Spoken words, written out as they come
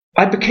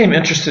I became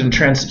interested in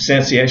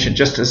transubstantiation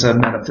just as a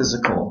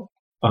metaphysical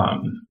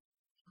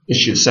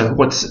issue. So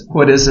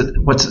what is it?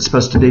 What's it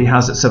supposed to be?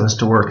 How's it supposed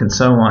to work? And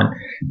so on.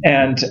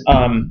 And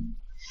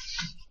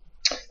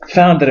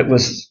found that it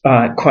was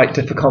quite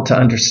difficult to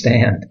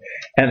understand.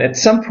 And at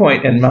some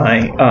point in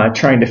my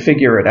trying to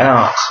figure it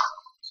out,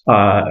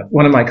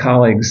 one of my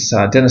colleagues,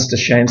 Denis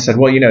Deschênes, said,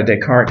 "Well,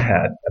 Descartes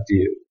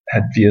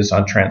had views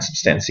on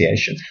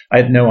transubstantiation." I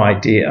had no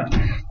idea.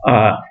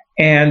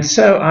 And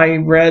so I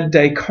read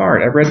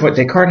Descartes. I read what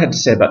Descartes had to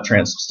say about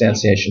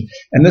transubstantiation,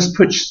 and this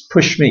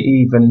pushed me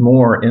even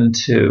more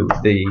into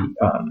the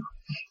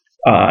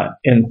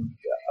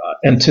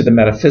into the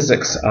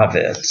metaphysics of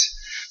it.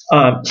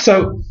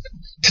 So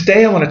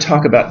today I want to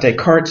talk about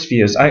Descartes'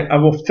 views. I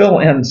will fill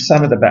in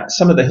some of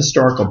the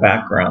historical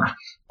background.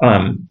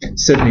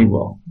 Sydney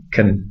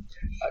can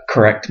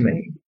correct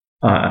me.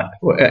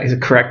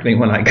 Correct me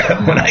when I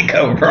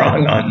go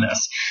wrong on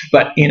this,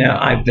 but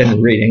I've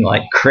been reading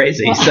like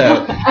crazy,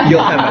 so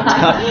you'll have a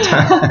tough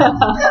time.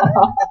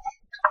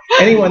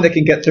 Anyone that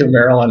can get through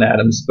Marilyn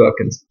Adams' book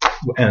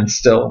and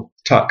still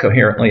talk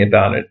coherently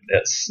about it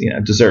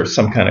deserves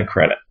some kind of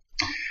credit.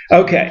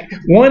 Okay,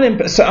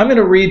 so I'm going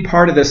to read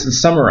part of this and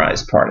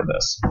summarize part of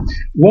this.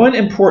 One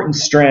important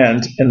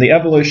strand in the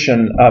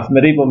evolution of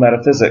medieval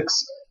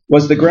metaphysics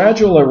was the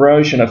gradual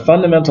erosion of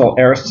fundamental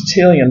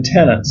Aristotelian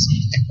tenets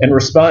in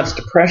response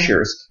to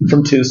pressures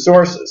from two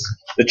sources,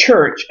 the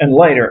Church and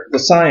later the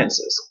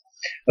sciences,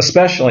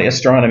 especially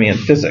astronomy and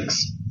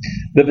physics.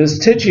 The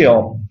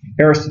vestigial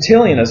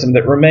Aristotelianism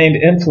that remained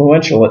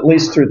influential at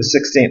least through the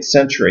 16th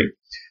century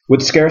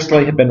would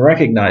scarcely have been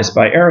recognized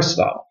by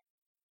Aristotle.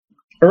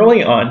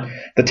 Early on,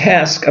 the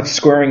task of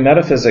squaring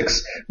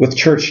metaphysics with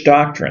church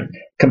doctrine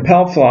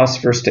compelled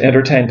philosophers to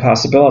entertain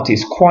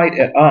possibilities quite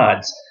at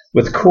odds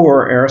with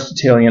core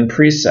Aristotelian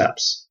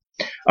precepts.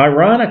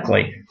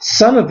 Ironically,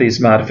 some of these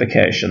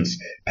modifications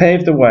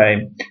paved the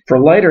way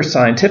for later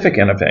scientific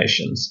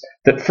innovations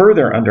that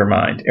further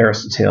undermined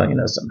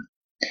Aristotelianism.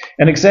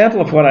 An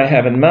example of what I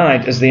have in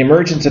mind is the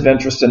emergence of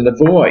interest in the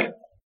void,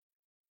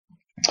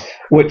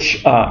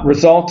 which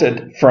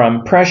resulted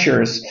from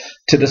pressures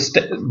to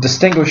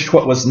distinguish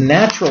what was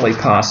naturally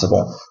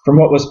possible from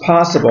what was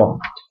possible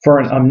for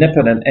an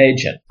omnipotent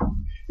agent.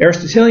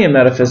 Aristotelian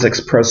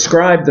metaphysics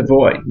proscribed the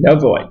void, no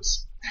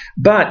voids,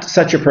 but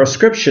such a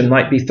proscription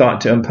might be thought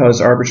to impose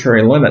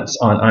arbitrary limits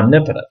on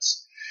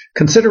omnipotence.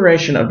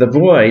 Consideration of the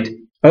void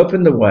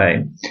opened the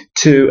way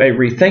to a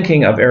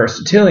rethinking of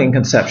Aristotelian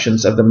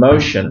conceptions of the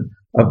motion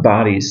of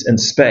bodies in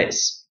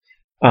space.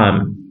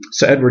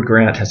 So Edward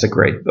Grant has a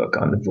great book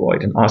on the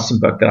void, an awesome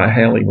book that I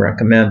highly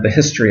recommend, The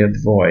History of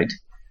the Void.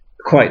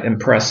 Quite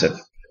impressive.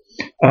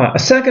 A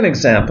second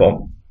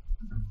example,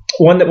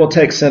 one that will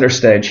take center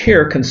stage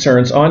here,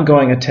 concerns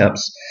ongoing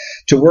attempts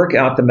to work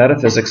out the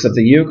metaphysics of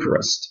the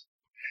Eucharist.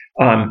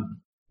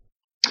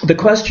 The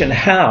question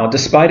how,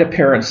 despite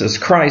appearances,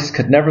 Christ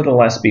could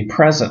nevertheless be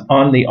present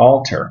on the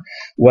altar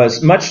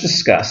was much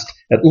discussed,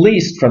 at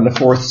least from the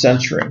 4th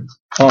century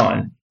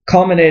on,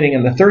 culminating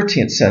in the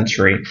 13th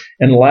century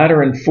in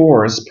Lateran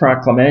IV's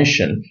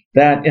proclamation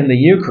that in the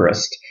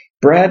Eucharist,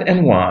 bread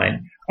and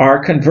wine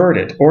are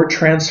converted or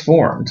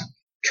transformed,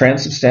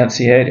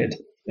 transubstantiated,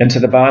 into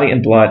the body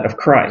and blood of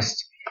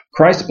Christ.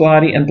 Christ's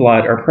body and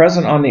blood are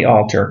present on the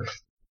altar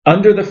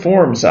under the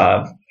forms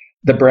of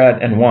the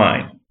bread and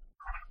wine.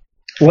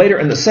 Later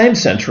in the same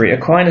century,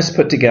 Aquinas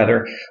put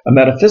together a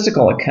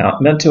metaphysical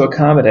account meant to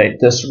accommodate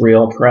this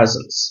real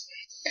presence,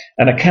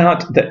 an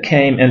account that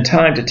came in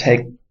time to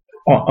take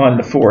on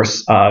the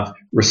force of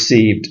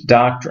received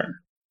doctrine.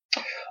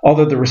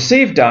 Although the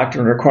received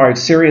doctrine required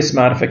serious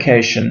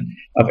modification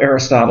of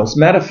Aristotle's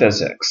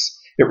metaphysics,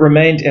 it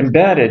remained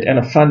embedded in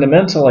a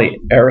fundamentally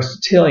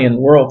Aristotelian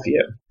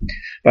worldview.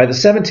 By the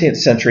 17th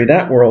century,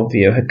 that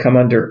worldview had come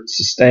under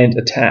sustained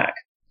attack.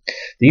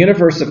 The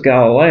universe of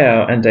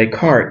Galileo and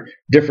Descartes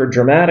differed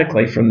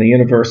dramatically from the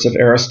universe of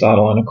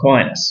Aristotle and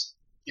Aquinas.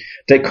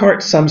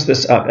 Descartes sums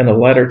this up in a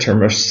letter to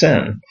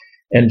Mersenne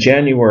in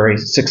January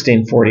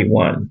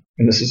 1641.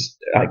 And this is,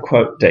 I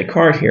quote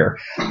Descartes here,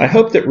 "I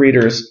hope that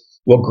readers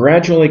will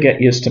gradually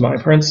get used to my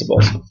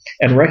principles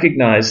and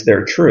recognize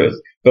their truth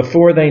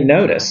before they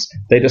notice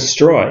they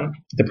destroy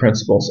the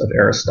principles of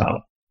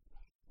Aristotle."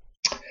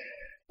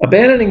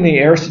 Abandoning the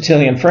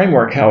Aristotelian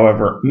framework,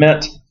 however,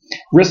 meant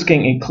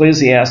risking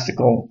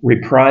ecclesiastical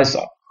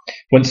reprisal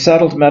when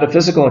settled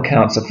metaphysical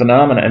accounts of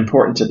phenomena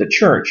important to the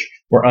Church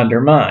were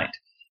undermined.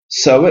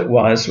 So it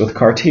was with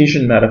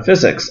Cartesian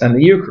metaphysics and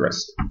the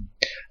Eucharist.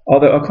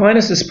 Although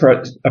Aquinas'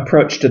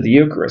 approach to the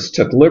Eucharist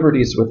took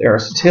liberties with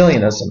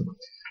Aristotelianism,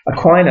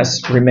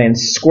 Aquinas remained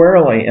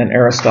squarely in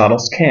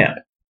Aristotle's camp.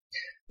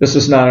 This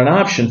was not an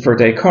option for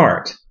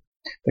Descartes.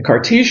 The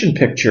Cartesian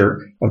picture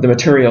of the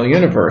material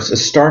universe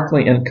is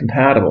starkly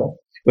incompatible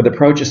with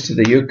approaches to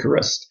the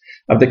Eucharist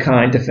of the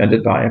kind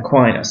defended by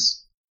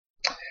Aquinas.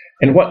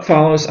 In what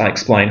follows, I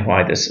explain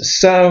why this is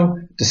so,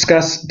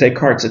 discuss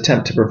Descartes'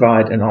 attempt to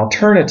provide an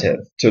alternative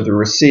to the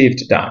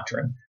received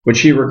doctrine,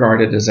 which he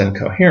regarded as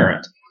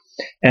incoherent,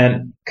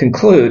 and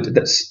conclude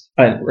that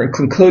and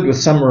conclude with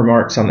some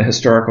remarks on the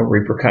historical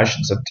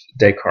repercussions of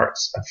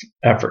Descartes'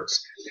 efforts.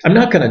 I'm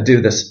not going to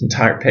do this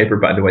entire paper,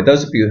 by the way.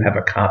 Those of you who have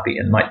a copy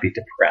and might be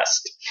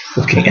depressed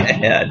looking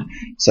ahead,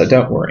 so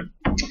don't worry.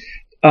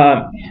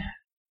 All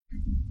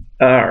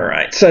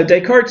right. So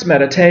Descartes'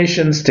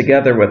 Meditations,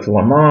 together with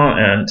Lemma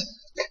and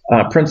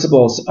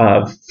Principles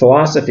of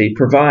Philosophy,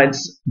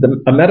 provides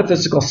a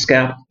metaphysical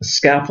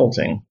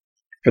scaffolding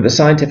for the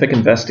scientific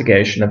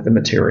investigation of the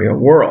material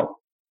world.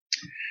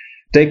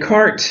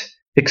 Descartes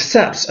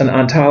accepts an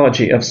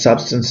ontology of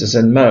substances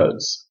and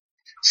modes.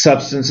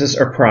 Substances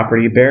are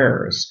property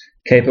bearers,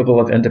 capable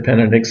of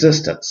independent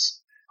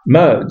existence.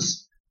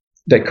 Modes,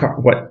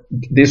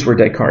 these were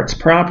Descartes'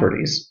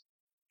 properties,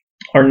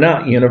 are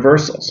not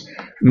universals.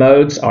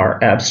 Modes are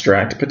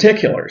abstract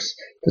particulars,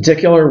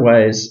 particular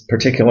ways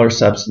particular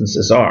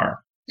substances are.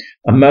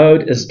 A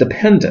mode is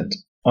dependent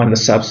on the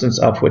substance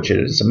of which it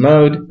is a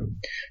mode.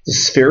 The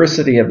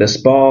sphericity of this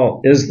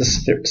ball is the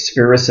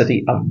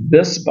sphericity of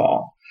this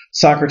ball.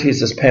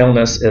 Socrates'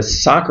 paleness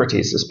is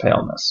Socrates'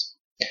 paleness.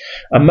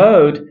 A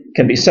mode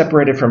can be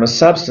separated from a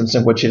substance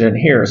in which it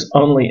inheres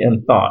only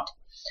in thought.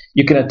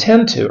 You can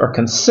attend to or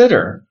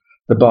consider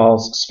the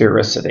ball's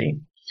sphericity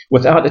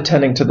without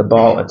attending to the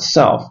ball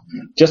itself,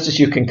 just as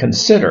you can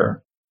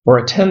consider or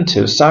attend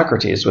to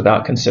Socrates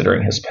without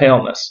considering his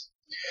paleness.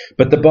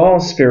 But the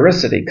ball's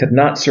sphericity could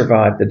not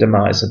survive the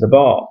demise of the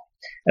ball,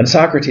 and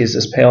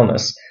Socrates'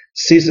 paleness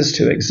ceases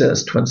to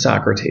exist when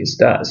Socrates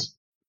does.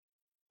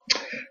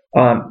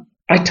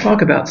 I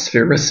talk about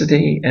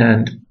sphericity,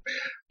 and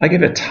I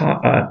give a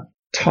talk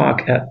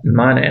at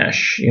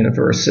Monash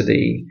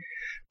University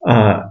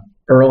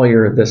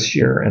earlier this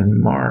year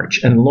in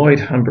March, and Lloyd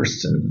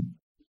Humberstone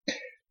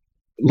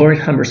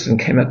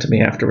came up to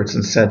me afterwards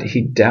and said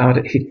he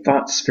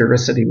thought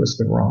sphericity was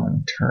the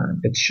wrong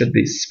term. It should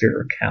be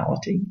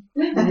sphericality.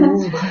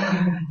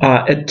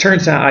 It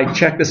turns out, I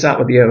checked this out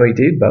with the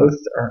OED,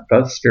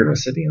 both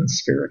sphericity and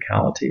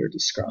sphericality are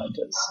described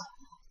as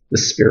the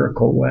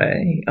spherical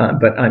way,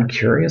 but I'm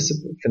curious if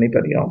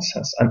anybody else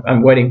has.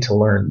 I'm waiting to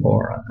learn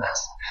more on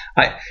this.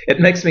 It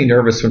makes me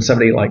nervous when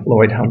somebody like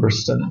Lloyd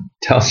Humberstone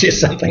tells you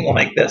something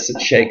like this. It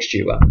shakes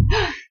you up.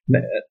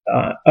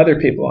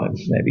 Other people,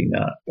 maybe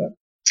not, but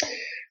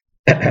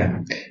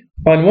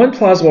on one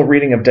plausible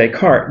reading of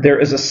Descartes, there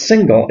is a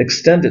single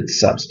extended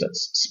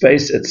substance,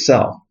 space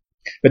itself.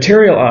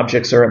 Material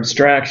objects are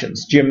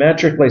abstractions,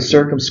 geometrically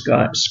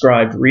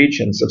circumscribed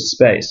regions of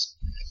space.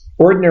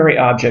 Ordinary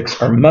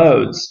objects are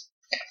modes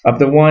of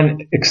the one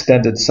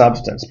extended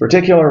substance,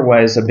 particular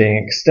ways of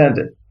being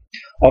extended.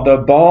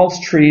 Although balls,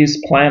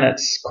 trees,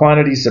 planets,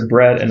 quantities of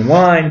bread and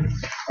wine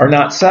are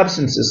not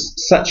substances,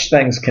 such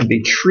things can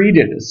be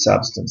treated as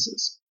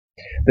substances.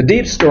 The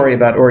deep story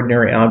about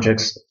ordinary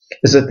objects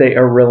is that they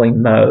are really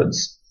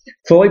modes.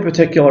 Fully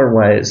particular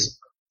ways,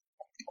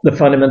 the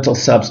fundamental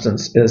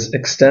substance is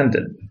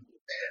extended.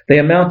 They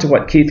amount to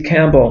what Keith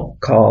Campbell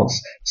calls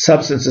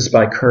substances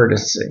by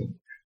courtesy,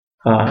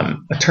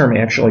 a term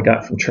he actually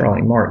got from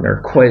Charlie Martin.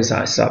 They're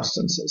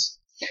quasi-substances.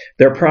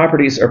 Their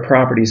properties are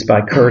properties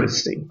by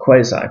courtesy,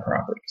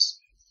 quasi-properties.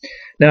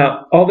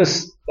 Now,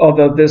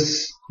 although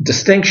this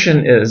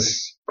distinction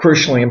is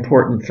crucially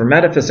important for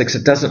metaphysics,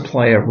 it doesn't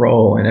play a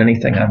role in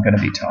anything I'm going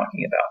to be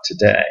talking about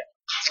today.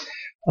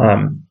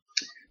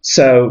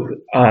 So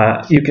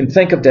you can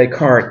think of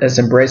Descartes as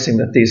embracing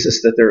the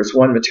thesis that there is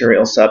one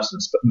material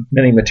substance but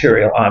many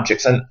material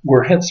objects, and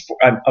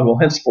I will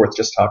henceforth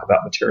just talk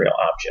about material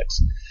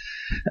objects.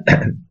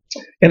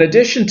 In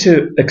addition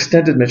to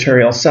extended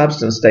material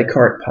substance,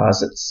 Descartes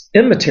posits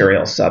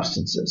immaterial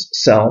substances,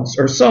 selves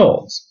or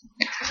souls.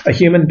 A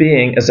human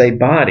being is a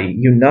body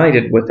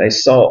united with a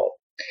soul.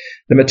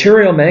 The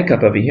material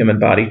makeup of a human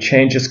body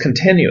changes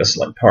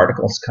continuously.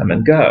 Particles come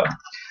and go.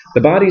 The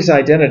body's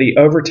identity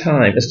over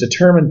time is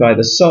determined by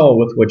the soul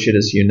with which it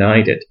is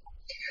united.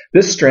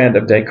 This strand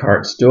of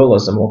Descartes'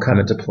 dualism will come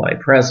into play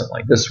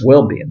presently. This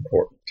will be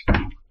important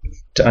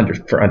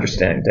for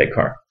understanding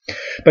Descartes.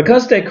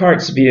 Because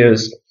Descartes'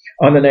 views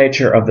on the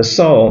nature of the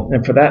soul,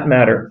 and for that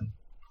matter,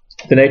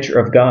 the nature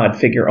of God,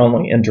 figure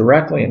only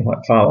indirectly in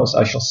what follows,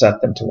 I shall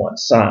set them to one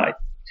side.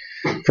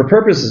 For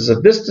purposes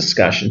of this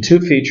discussion, two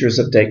features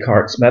of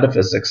Descartes'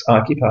 metaphysics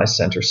occupy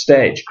center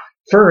stage.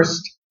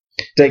 First,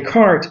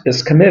 Descartes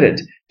is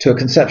committed to a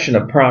conception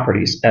of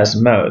properties as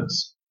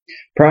modes.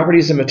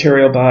 Properties of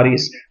material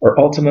bodies are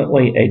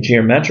ultimately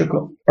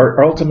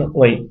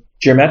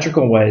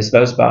geometrical ways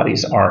those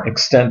bodies are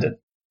extended.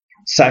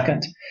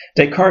 Second,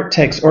 Descartes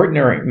takes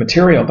ordinary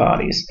material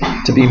bodies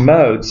to be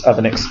modes of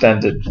an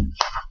extended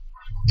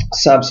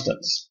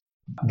substance.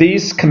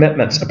 These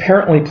commitments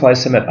apparently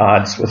place him at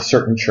odds with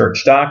certain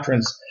church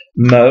doctrines,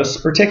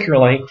 most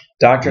particularly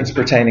doctrines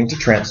pertaining to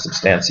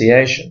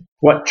transubstantiation,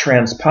 what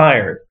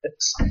transpired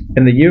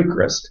in the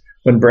Eucharist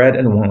when bread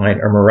and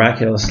wine are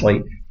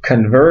miraculously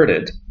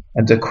converted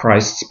into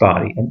Christ's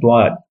body and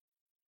blood.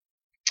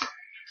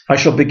 I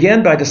shall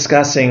begin by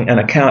discussing an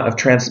account of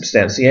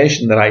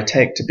transubstantiation that I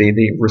take to be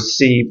the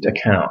received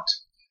account.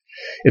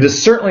 It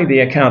is certainly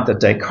the account that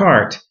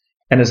Descartes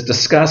and his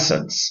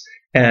discussants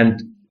and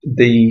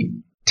the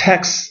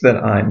texts that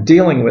I'm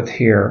dealing with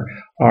here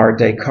are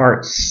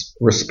Descartes'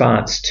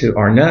 response to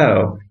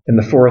Arnaud in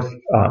the fourth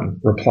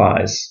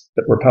replies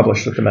that were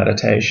published with the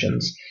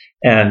Meditations,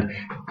 and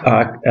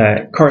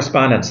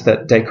correspondence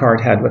that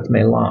Descartes had with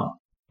Meilland.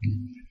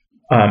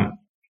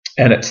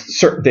 And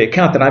the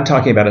account that I'm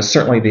talking about is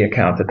certainly the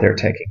account that they're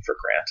taking for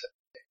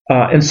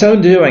granted. In so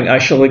doing, I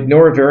shall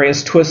ignore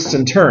various twists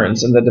and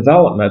turns in the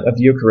development of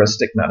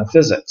Eucharistic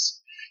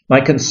metaphysics. My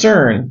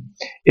concern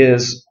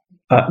is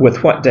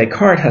with what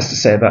Descartes has to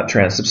say about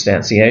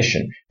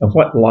transubstantiation and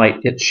what light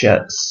it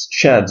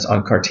sheds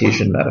on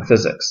Cartesian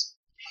metaphysics.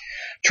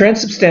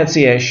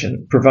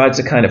 Transubstantiation provides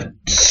a kind of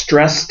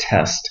stress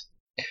test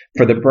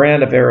for the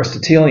brand of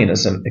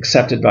Aristotelianism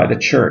accepted by the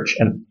Church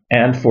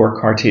and for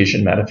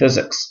Cartesian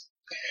metaphysics.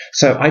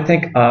 So I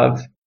think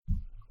of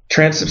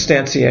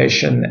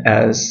transubstantiation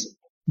as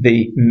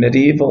the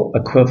medieval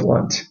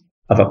equivalent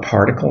of a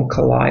particle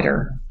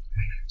collider.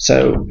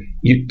 So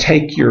you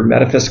take your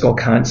metaphysical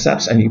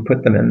concepts and you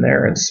put them in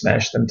there and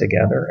smash them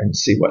together and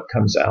see what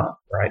comes out,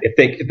 right?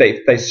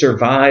 If they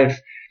survive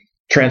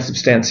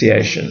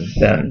transubstantiation,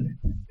 then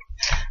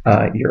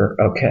you're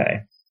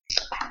okay.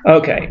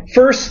 Okay,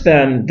 first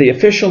then, the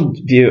official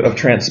view of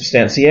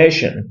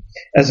transubstantiation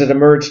as it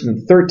emerged in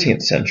the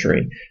 13th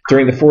century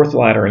during the Fourth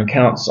Lateran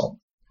Council.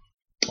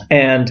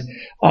 And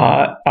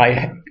on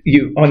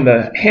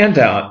the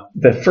handout,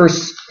 the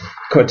first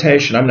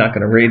quotation, I'm not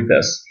going to read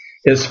this,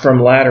 is from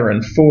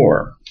Lateran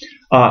IV,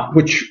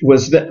 which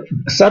was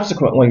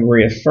subsequently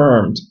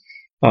reaffirmed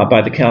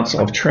by the Council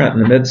of Trent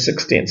in the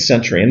mid-16th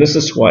century. And this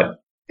is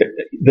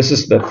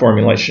the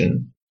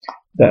formulation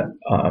that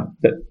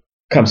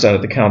comes out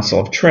of the Council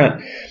of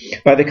Trent.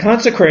 By the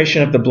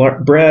consecration of the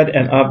bread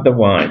and of the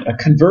wine, a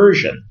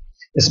conversion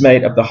is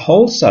made of the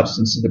whole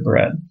substance of the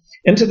bread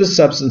into the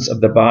substance of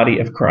the body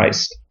of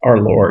Christ, our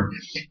Lord,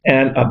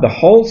 and of the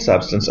whole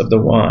substance of the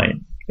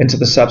wine into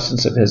the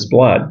substance of his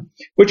blood,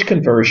 which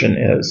conversion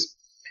is,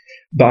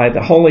 by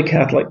the Holy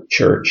Catholic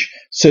Church,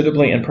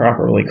 suitably and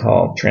properly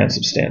called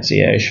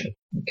transubstantiation.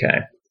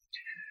 Okay.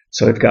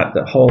 So we've got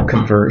the whole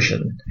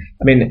conversion.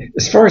 I mean,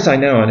 as far as I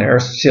know in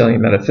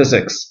Aristotelian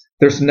metaphysics,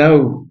 there's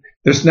no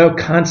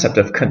concept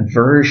of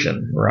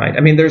conversion, right?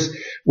 I mean,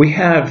 we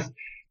have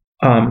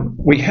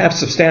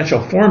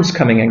substantial forms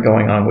coming and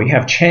going on. We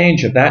have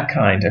change of that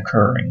kind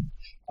occurring.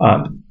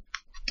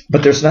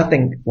 But there's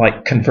nothing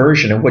like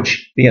conversion in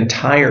which the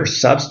entire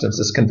substance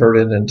is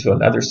converted into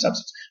another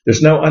substance.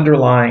 There's no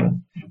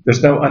underlying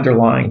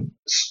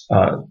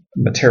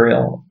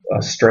material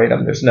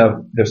stratum. There's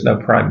no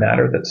prime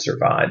matter that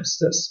survives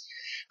this.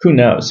 Who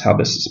knows how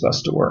this is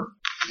supposed to work?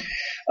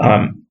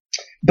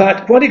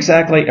 But what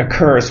exactly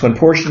occurs when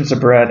portions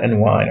of bread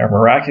and wine are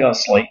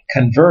miraculously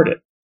converted?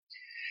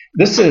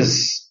 This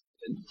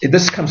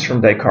comes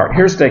from Descartes.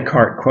 Here's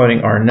Descartes quoting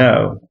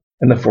Arnaud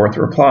in the fourth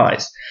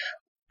replies.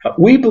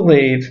 We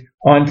believe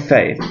on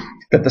faith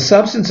that the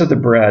substance of the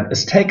bread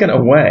is taken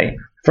away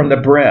from the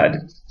bread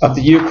of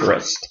the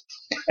Eucharist,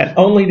 and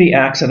only the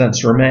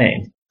accidents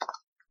remain.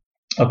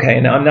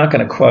 Okay, now I'm not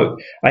going to quote.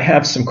 I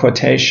have some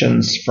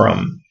quotations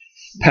from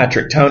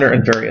Patrick Toner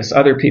and various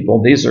other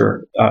people. These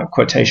are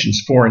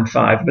quotations 4 and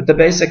 5, but the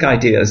basic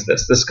idea is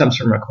this. This comes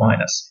from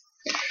Aquinas.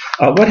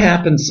 What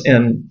happens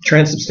in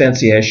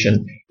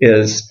transubstantiation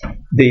is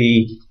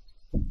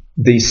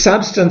the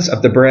substance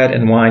of the bread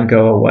and wine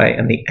go away,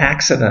 and the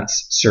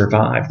accidents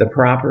survive. The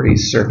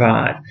properties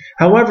survive.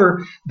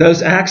 However,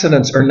 those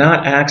accidents are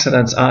not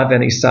accidents of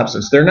any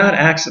substance. They're not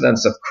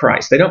accidents of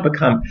Christ.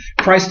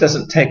 Christ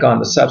doesn't take on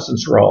the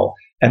substance role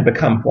and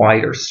become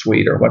white or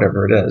sweet or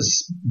whatever it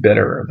is,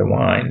 bitter, the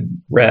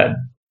wine, red.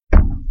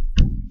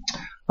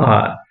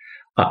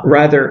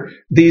 Rather,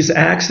 these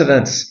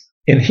accidents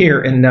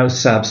inhere in no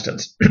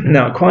substance.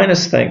 Now,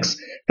 Aquinas thinks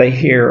they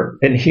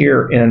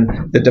inhere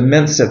in the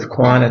dimensive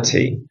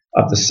quantity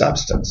of the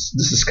substance.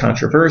 This is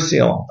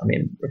controversial. I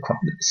mean,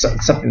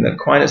 something that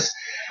Aquinas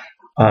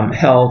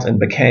held and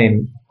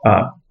became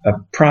a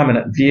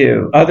prominent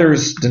view.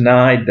 Others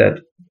denied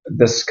that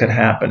this could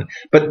happen.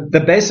 But the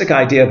basic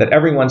idea that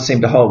everyone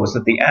seemed to hold was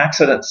that the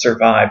accident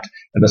survived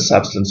and the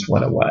substance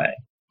went away.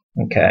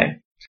 Okay?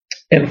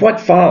 In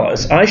what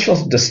follows, I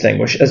shall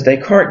distinguish, as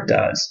Descartes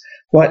does,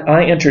 what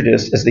I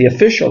introduced as the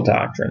official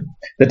doctrine,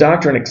 the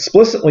doctrine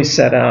explicitly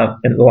set out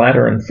in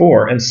Lateran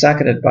IV and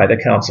seconded by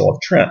the Council of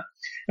Trent,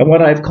 and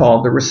what I've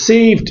called the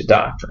received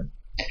doctrine.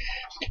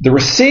 The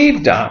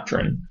received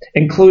doctrine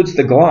includes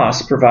the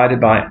gloss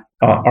provided by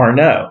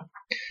Arnaud,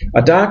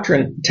 a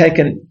doctrine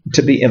taken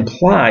to be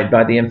implied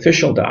by the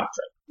official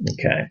doctrine.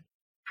 Okay,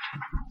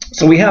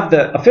 so we have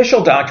the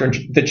official doctrine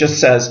that just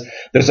says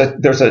there's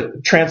a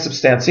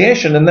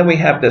transubstantiation, and then we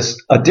have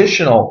this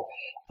additional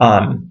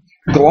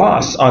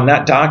gloss on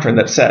that doctrine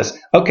that says,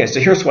 okay, so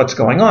here's what's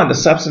going on. The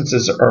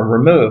substances are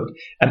removed,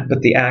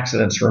 but the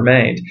accidents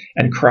remained,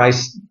 and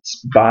Christ's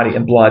body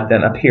and blood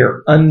then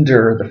appear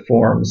under the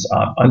forms,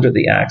 under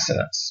the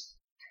accidents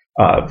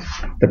of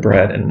the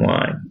bread and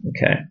wine.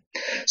 Okay,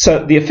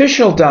 so the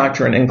official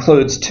doctrine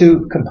includes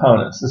two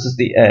components. This is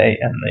the A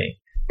and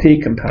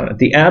P component,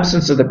 the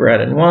absence of the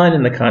bread and wine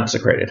in the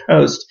consecrated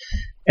host,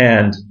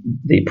 and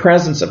the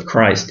presence of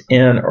Christ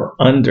in or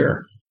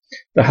under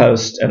the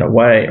host and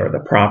away, or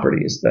the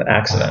properties, the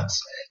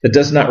accidents, that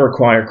does not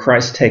require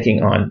Christ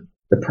taking on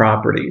the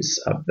properties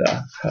of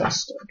the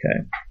host.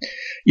 Okay,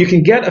 you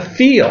can get a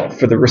feel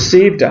for the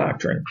received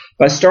doctrine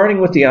by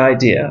starting with the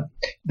idea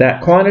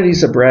that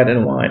quantities of bread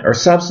and wine are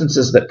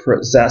substances that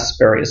possess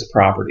various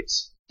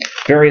properties,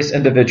 various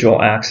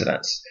individual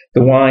accidents.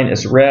 The wine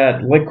is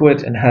red,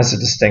 liquid, and has a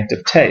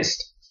distinctive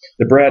taste.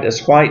 The bread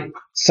is white,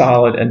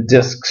 solid, and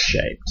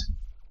disc-shaped.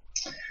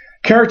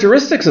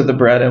 Characteristics of the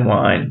bread and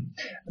wine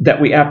that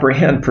we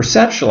apprehend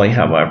perceptually,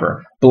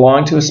 however,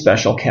 belong to a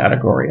special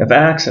category of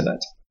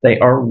accident. They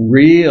are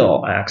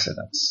real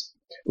accidents.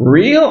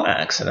 Real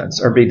accidents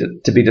are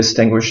to be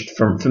distinguished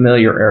from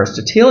familiar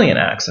Aristotelian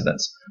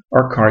accidents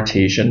or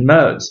Cartesian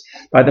modes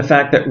by the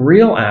fact that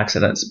real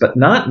accidents, but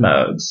not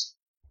modes,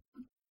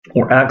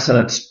 or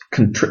accidents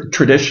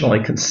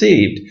traditionally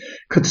conceived,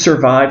 could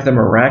survive the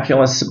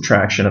miraculous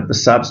subtraction of the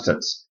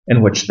substance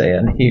in which they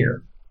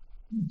inhere.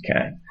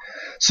 Okay,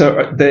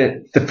 so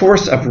the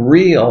force of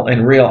real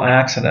and real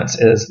accidents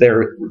is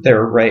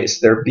their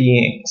race, their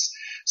beings.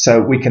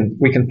 So we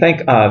can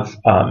think of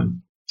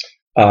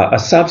a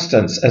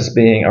substance as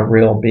being a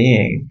real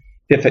being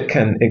if it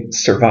can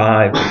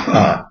survive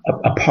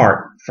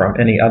apart from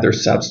any other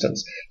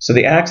substance. So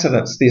these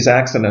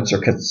accidents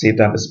are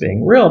conceived of as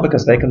being real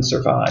because they can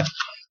survive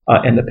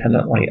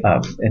independently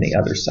of any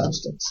other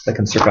substance. They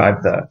can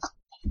survive the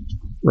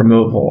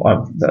removal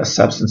of the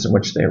substance in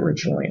which they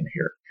originally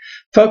inhere.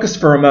 Focus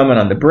for a moment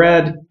on the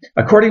bread.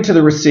 According to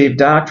the received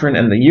doctrine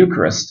in the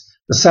Eucharist,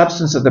 the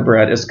substance of the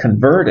bread is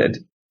converted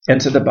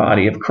into the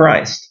body of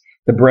Christ.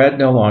 The bread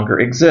no longer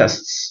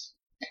exists.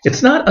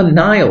 It's not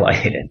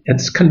annihilated.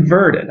 It's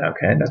converted.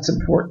 Okay, that's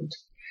important.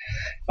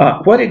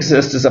 What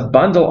exists is a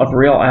bundle of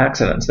real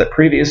accidents that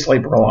previously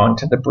belonged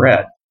to the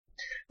bread.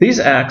 These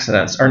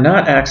accidents are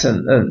not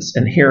accidents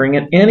inhering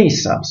in any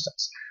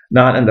substance,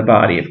 not in the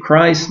body of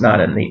Christ,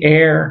 not in the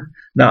air,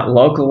 not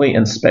locally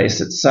in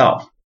space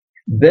itself.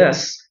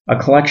 This, a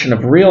collection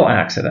of real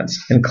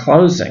accidents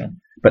enclosing,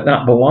 but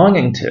not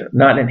belonging to,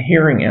 not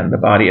inhering in the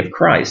body of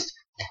Christ,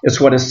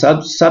 is what is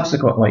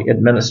subsequently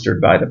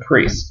administered by the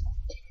priest.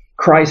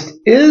 Christ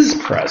is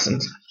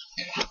present,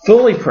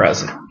 fully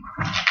present,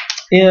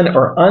 in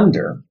or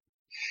under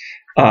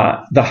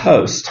the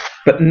host,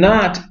 but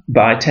not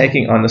by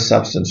taking on the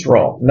substance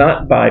role,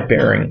 not by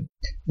bearing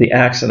the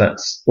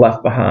accidents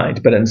left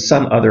behind, but in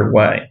some other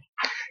way.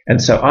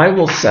 And so I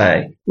will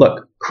say,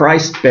 look,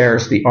 Christ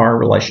bears the R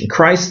relation.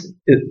 Christ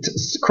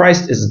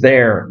is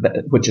there,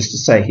 which is to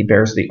say he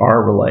bears the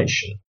R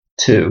relation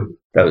to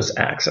those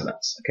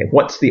accidents. Okay,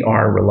 what's the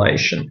R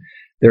relation?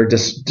 There are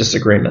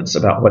disagreements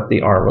about what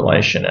the R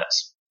relation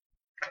is.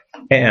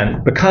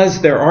 And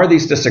because there are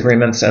these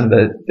disagreements and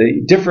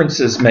the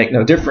differences make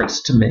no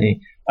difference to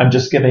me, I'm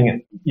just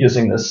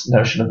using this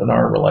notion of an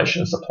R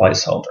relation as a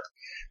placeholder.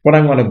 What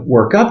I want to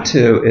work up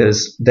to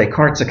is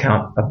Descartes'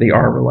 account of the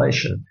R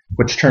relation,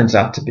 which turns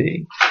out to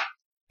be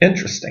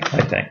interesting,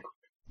 I think.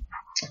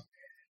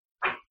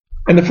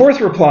 And the fourth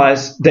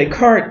replies,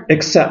 Descartes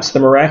accepts the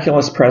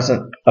miraculous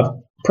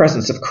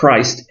presence of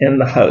Christ in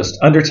the host,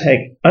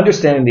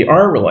 understanding the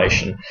R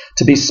relation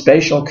to be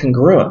spatial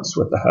congruence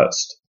with the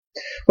host.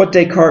 What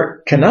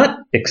Descartes cannot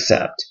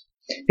accept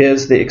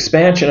is the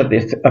expansion of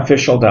the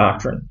official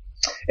doctrine,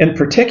 in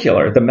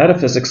particular, the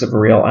metaphysics of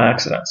real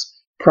accidents,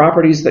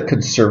 properties that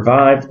could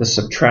survive the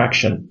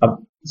subtraction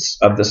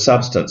of the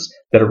substance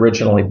that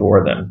originally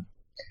bore them.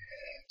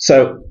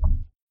 So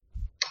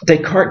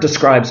Descartes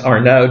describes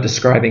Arnaud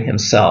describing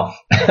himself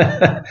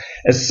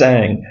as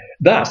saying,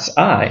 thus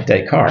I,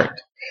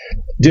 Descartes,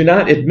 do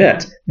not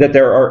admit that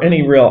there are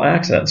any real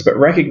accidents, but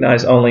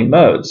recognize only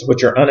modes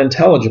which are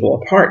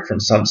unintelligible apart from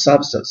some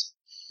substance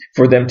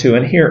for them to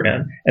inhere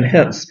in, and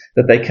hence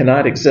that they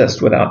cannot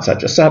exist without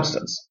such a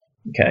substance.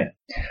 Okay.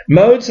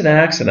 Modes and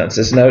accidents,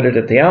 as noted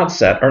at the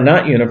outset, are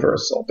not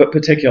universal, but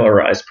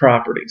particularized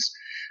properties.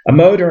 A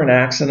mode or an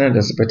accident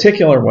is a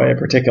particular way a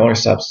particular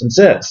substance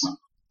is.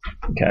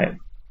 Okay.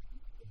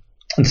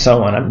 And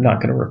so on. I'm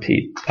not going to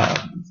repeat.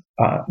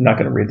 I'm not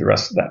going to read the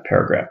rest of that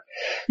paragraph.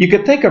 You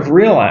could think of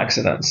real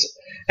accidents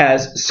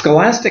as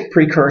scholastic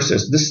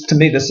precursors. To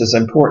me, this is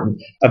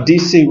important, of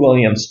D.C.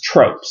 Williams'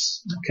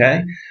 tropes.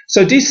 Okay.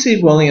 So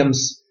D.C.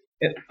 Williams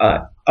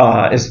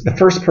is the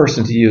first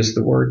person to use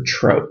the word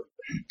trope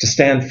to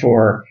stand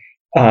for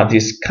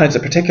these kinds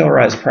of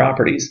particularized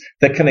properties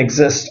that can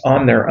exist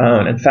on their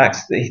own. In fact,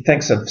 he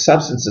thinks of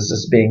substances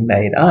as being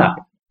made up,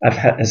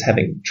 as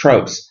having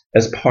tropes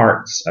as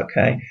parts.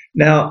 Okay.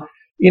 Now,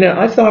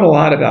 I've thought a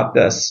lot about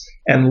this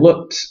and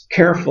looked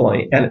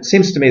carefully, and it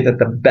seems to me that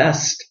the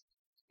best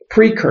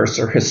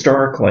precursor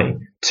historically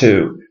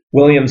to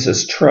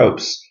Williams's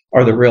tropes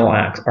are real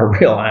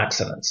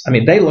accidents. I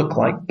mean, they look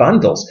like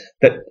bundles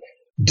that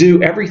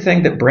do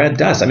everything that bread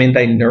does. I mean,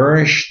 they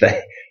nourish,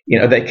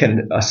 they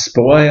can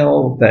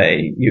spoil,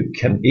 you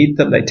can eat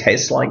them, they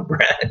taste like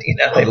bread,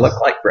 they look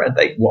like bread,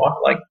 they walk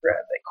like bread,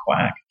 they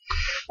quack.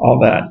 all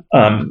that.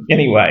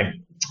 Anyway,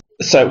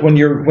 so when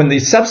the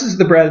substance of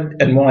the bread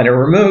and wine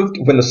are removed,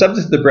 when the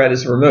substance of the bread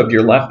is removed,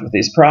 you're left with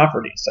these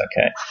properties.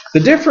 Okay. The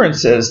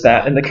difference is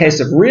that in the case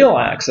of real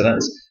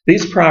accidents,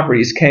 these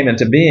properties came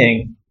into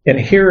being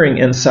inhering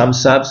in some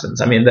substance.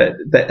 I mean,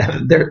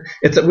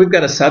 we've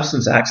got a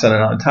substance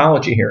accident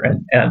ontology here,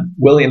 and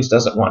Williams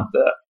doesn't want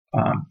the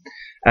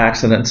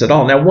accidents at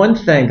all. Now, one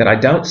thing that I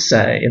don't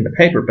say in the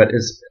paper, but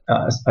is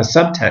a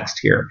subtext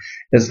here,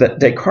 is that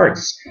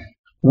Descartes'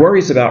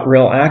 worries about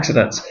real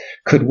accidents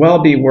could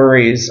well be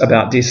worries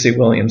about D.C.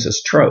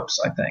 Williams's tropes,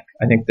 I think.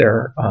 I think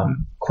they're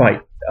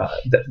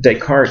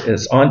Descartes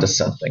is onto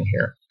something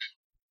here.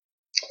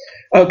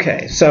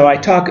 Okay, so I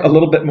talk a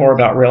little bit more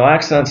about real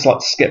accidents.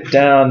 Let's skip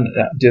down,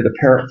 do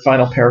the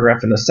final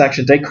paragraph in this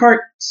section.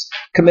 Descartes'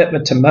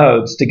 commitment to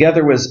modes,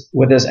 together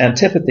with his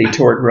antipathy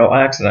toward real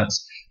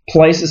accidents,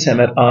 places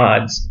him at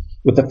odds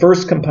with the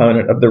first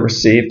component of the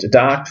received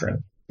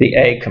doctrine, the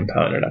A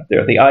component up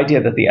there, the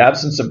idea that the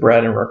absence of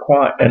bread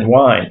and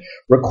wine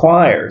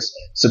requires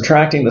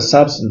subtracting the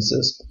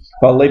substances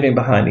while leaving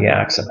behind the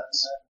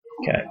accidents.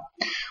 Okay.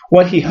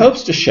 What he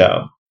hopes to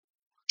show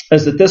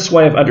is that this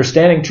way of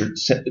understanding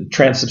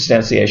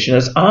transubstantiation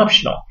is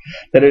optional,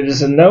 that it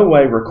is in no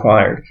way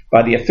required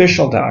by the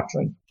official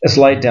doctrine as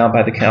laid down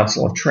by the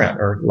Council of Trent,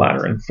 or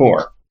Lateran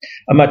IV.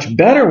 A much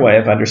better way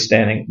of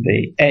understanding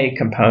the A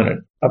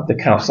component of the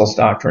Council's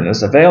doctrine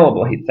is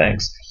available, he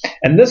thinks,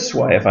 and this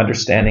way of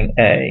understanding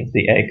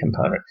the A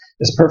component,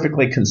 is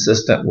perfectly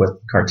consistent with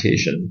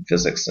Cartesian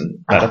physics and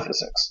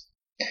metaphysics.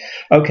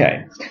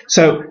 Okay,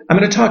 so I'm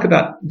going to talk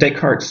about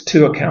Descartes'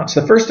 two accounts.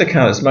 The first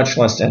account is much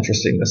less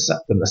interesting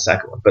than the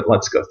second one, but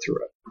let's go through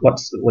it.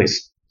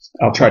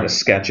 I'll try to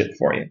sketch it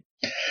for you.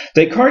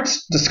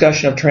 Descartes'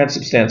 discussion of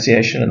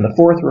transubstantiation in the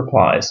fourth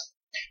replies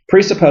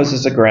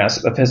presupposes a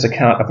grasp of his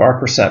account of our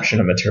perception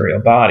of material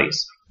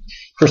bodies.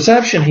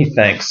 Perception, he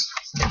thinks,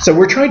 so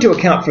we're trying to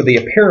account for the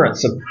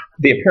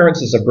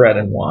appearances of bread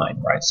and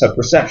wine, right? So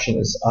perception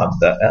is of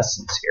the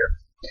essence here.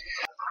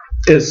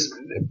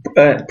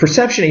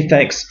 Perception, he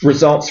thinks,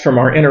 results from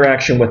our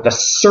interaction with the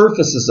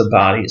surfaces of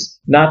bodies,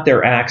 not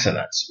their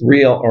accidents,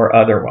 real or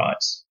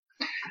otherwise.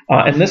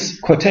 In this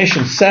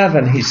quotation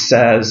 7, he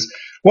says,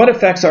 what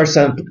affects our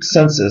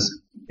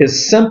senses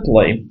is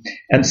simply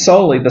and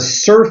solely the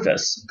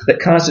surface that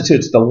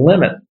constitutes the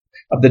limit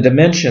of the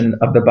dimension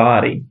of the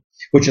body,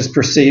 which is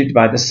perceived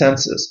by the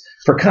senses.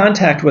 For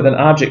contact with an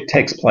object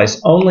takes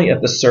place only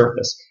at the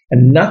surface,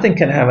 and nothing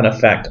can have an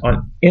effect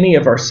on any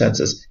of our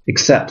senses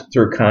except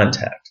through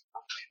contact.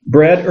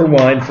 Bread or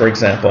wine, for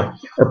example,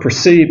 are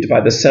perceived by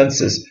the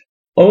senses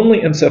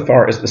only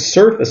insofar as the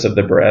surface of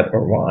the bread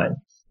or wine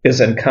is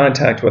in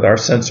contact with our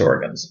sense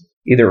organs,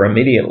 either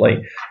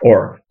immediately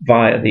or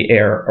via the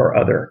air or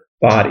other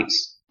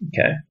bodies.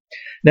 Okay.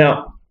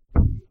 Now,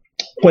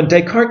 when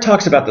Descartes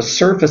talks about the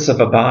surface of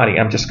a body,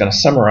 I'm just going to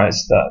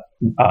summarize the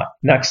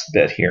next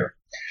bit here.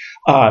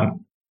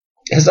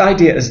 His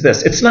idea is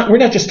this: we're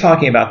not just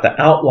talking about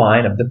the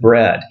outline of the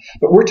bread,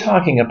 but we're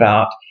talking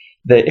about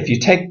if you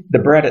take the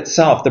bread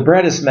itself, the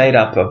bread is made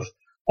up of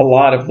a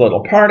lot of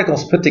little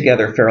particles put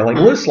together fairly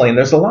loosely, and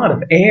there's a lot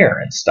of air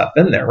and stuff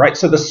in there, right?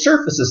 So the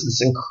surface is this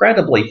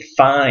incredibly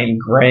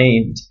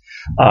fine-grained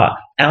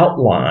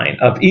outline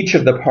of each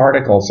of the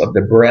particles of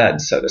the bread,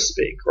 so to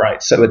speak,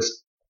 right? So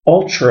it's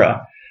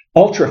ultra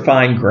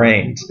fine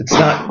grained. It's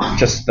not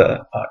just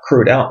the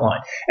crude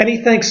outline. And he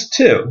thinks,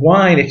 too,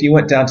 wine, if you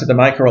went down to the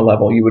micro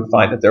level, you would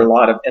find that there are a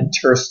lot of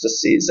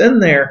interstices in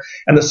there,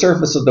 and the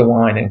surface of the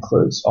wine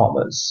includes all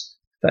those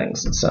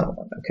things and so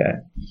on, okay?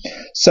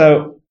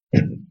 So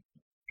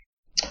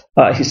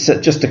he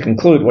said, just to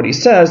conclude what he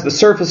says, the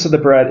surface of the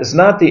bread is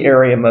not the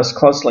area most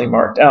closely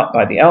marked out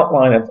by the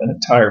outline of an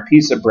entire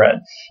piece of bread,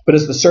 but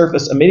is the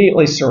surface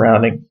immediately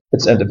surrounding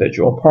its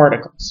individual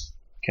particles.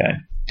 Okay.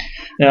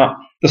 Now,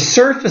 the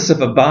surface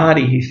of a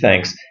body, he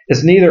thinks,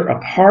 is neither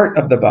a part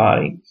of the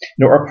body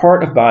nor a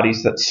part of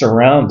bodies that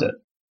surround it.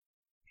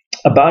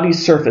 A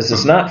body's surface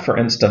is not, for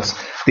instance,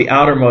 the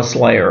outermost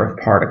layer of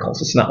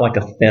particles. It's not like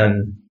a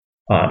thin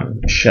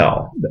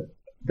shell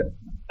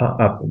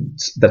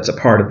that's a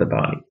part of the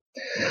body.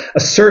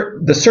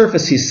 The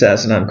surface, he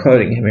says, and I'm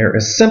quoting him here,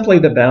 is simply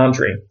the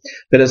boundary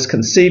that is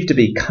conceived to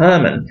be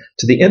common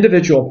to the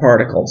individual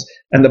particles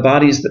and the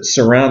bodies that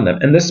surround them.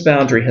 And this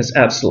boundary has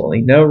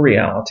absolutely no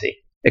reality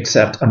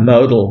except a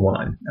modal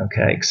one,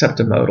 okay, except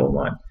a modal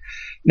one.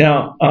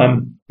 Now,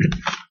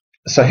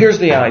 so here's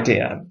the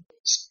idea.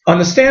 On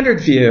the standard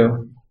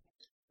view,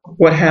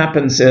 what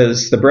happens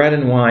is the bread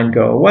and wine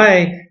go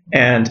away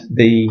and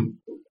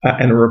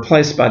are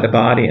replaced by the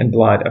body and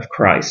blood of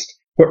Christ.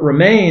 What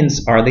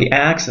remains are the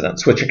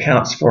accidents, which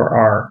accounts for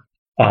our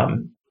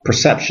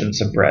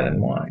perceptions of bread and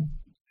wine.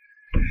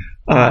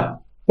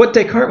 What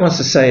Descartes wants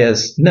to say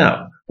is,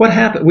 no. What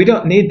happened? We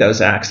don't need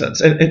those accidents.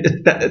 And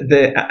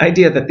the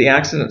idea that the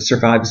accident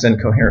survive is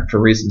incoherent for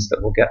reasons that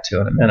we'll get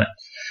to in a minute.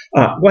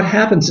 What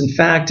happens, in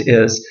fact,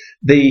 is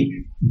the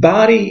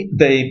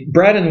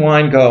bread and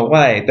wine go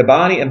away. The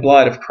body and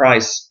blood of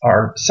Christ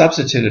are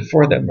substituted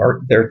for them,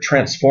 or they're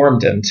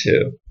transformed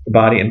into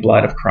body and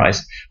blood of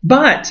Christ.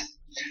 But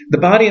the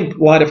body and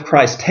blood of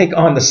Christ take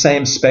on the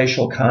same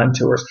spatial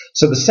contours.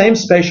 So the same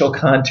spatial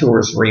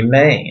contours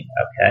remain,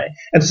 okay?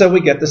 And so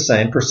we get the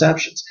same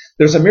perceptions.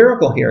 There's a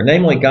miracle here,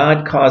 namely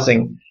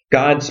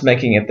God's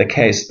making it the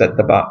case that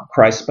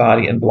Christ's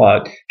body and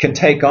blood can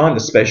take on the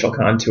spatial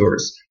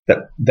contours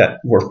that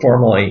were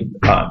formerly,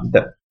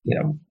 the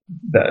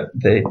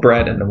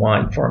bread and the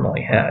wine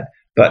formerly had.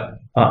 But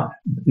God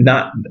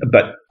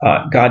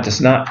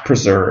does not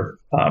preserve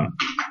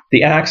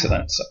the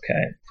accidents,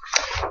 okay?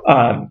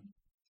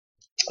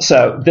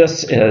 So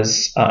this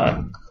is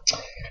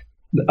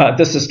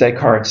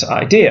Descartes'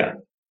 idea.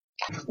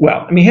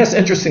 Well, he has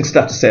interesting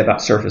stuff to say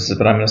about surfaces,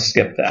 but I'm going to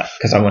skip that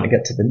because I want to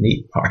get to the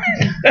neat part.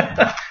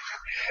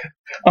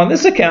 On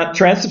this account,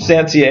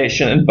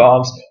 transubstantiation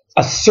involves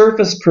a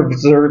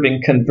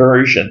surface-preserving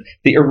conversion.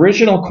 The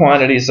original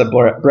quantities of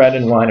bread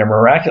and wine are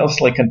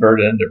miraculously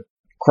converted into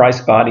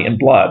Christ's body and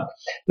blood,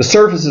 the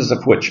surfaces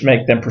of which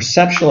make them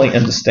perceptually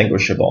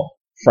indistinguishable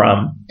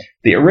from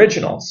the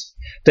originals.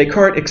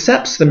 Descartes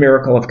accepts the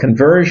miracle of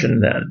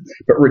conversion then,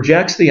 but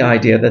rejects the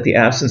idea that the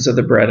absence of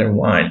the bread and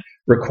wine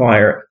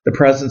require the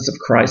presence of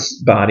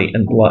Christ's body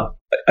and blood,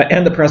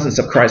 and the presence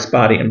of Christ's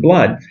body and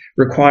blood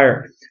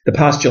require the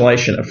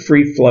postulation of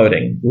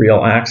free-floating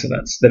real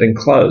accidents that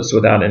enclose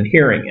without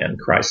adhering in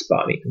Christ's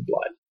body and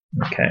blood.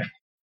 Okay.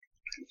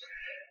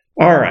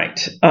 All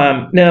right.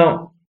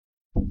 Now,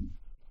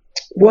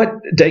 what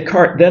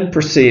Descartes then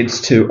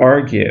proceeds to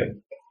argue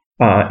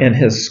in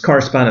his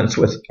correspondence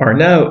with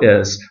Arnaud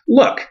is,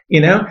 look,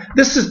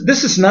 this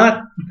is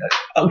not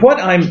what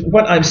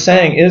I'm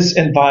saying is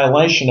in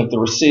violation of the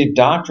received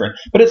doctrine,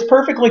 but it's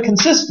perfectly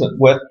consistent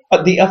with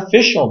the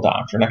official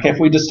doctrine. Okay, if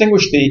we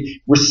distinguish the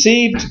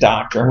received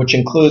doctrine, which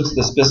includes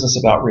this business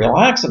about real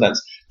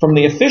accidents, from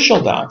the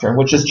official doctrine,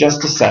 which is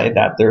just to say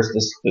that there's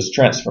this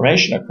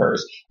transformation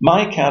occurs,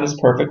 my account is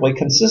perfectly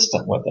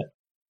consistent with it.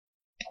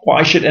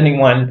 Why should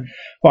anyone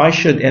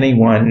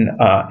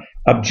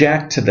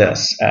object to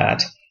this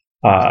at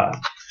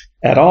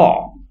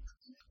all?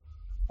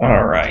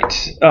 All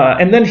right.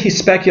 And then he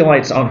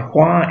speculates on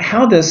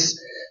how this.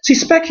 So he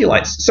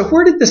speculates. So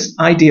where did this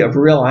idea of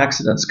real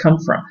accidents come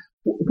from?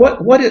 What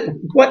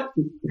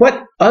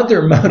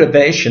other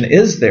motivation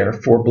is there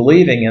for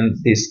believing in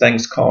these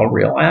things called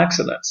real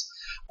accidents?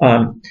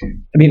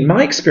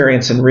 My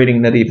experience in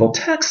reading medieval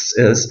texts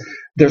is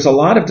there's a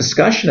lot of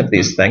discussion of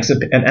these things,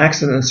 and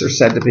accidents are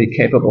said to be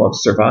capable of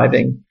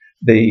surviving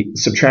the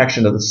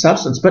subtraction of the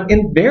substance, but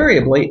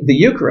invariably the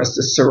Eucharist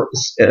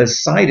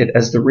is cited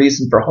as the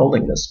reason for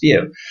holding this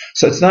view.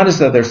 So it's not as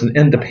though there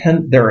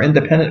are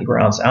independent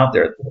grounds out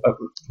there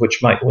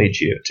which might lead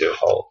you to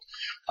hold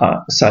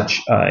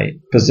such a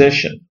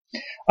position.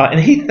 And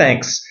he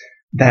thinks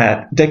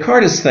that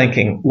Descartes is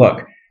thinking,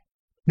 look,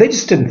 they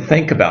just didn't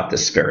think about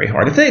this very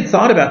hard. If they had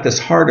thought about this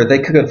harder, they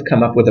could have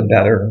come up with a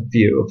better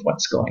view of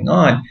what's going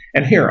on.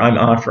 And here I'm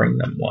offering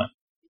them one.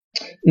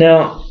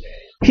 Now,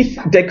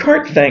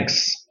 Descartes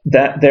thinks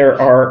that there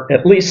are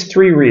at least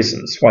three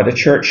reasons why the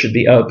church should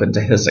be open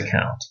to his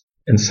account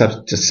and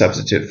to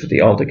substitute for the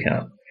old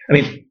account.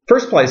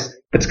 First place,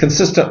 it's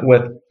consistent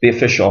with the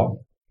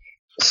official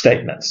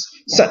statements.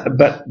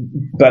 But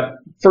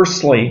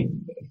firstly,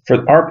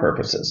 for our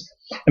purposes,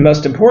 and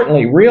most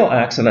importantly, real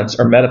accidents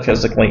are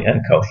metaphysically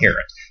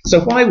incoherent.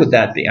 So why would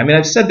that be?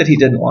 I've said that he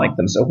didn't like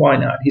them, so why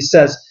not? He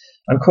says,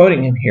 I'm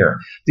quoting him here,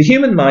 the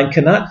human mind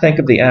cannot think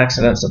of the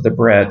accidents of the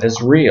bread as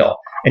real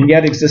and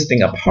yet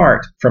existing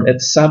apart from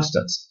its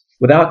substance,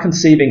 without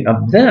conceiving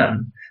of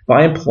them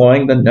by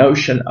employing the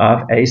notion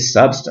of a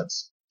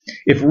substance.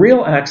 If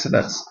real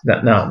accidents,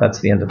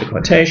 that's the end of the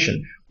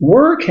quotation,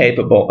 were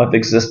capable of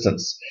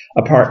existence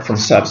apart from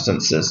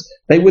substances,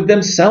 they would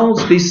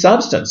themselves be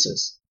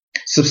substances,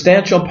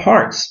 substantial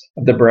parts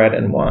of the bread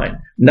and wine,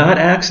 not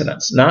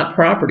accidents, not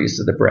properties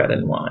of the bread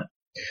and wine.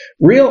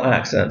 Real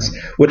accidents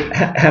would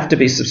have to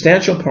be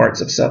substantial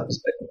parts of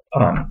substance.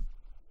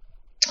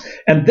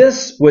 And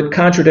this would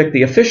contradict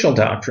the official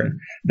doctrine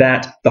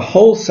that the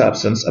whole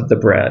substance of the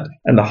bread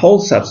and the whole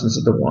substance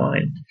of the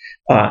wine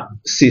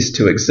cease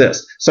to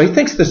exist. So he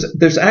thinks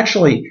there's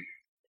actually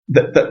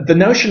the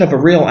notion of a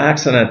real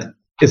accident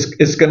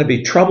is going to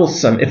be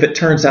troublesome if it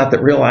turns out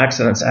that real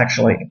accidents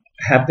actually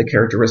have the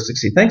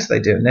characteristics he thinks they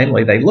do.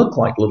 Namely, they look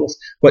like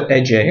what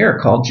A.J. Ayer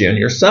called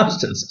junior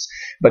substances,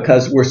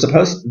 because we're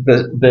supposed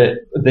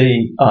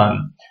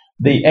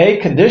the A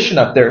condition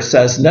up there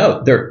says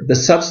no, the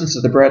substance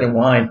of the bread and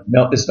wine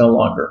is no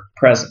longer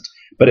present.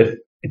 But if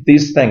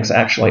these things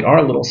actually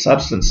are little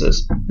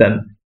substances,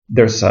 then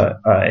there's a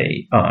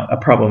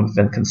problem of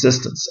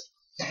inconsistency.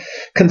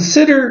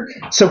 Consider,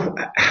 so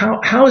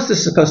how is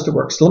this supposed to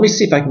work? So let me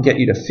see if I can get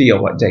you to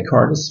feel what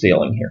Descartes is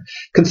feeling here.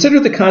 Consider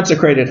the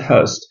consecrated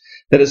host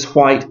that is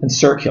white and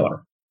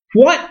circular.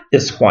 What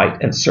is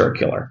white and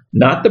circular?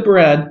 Not the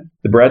bread.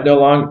 The bread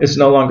is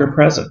no longer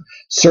present.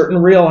 Certain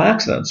real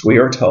accidents, we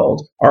are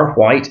told, are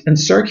white and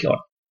circular.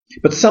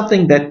 But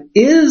something that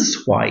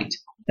is white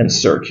and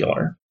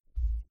circular,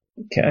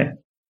 okay,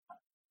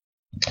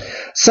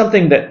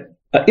 something that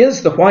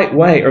is the white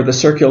way or the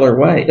circular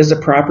way is a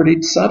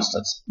propertied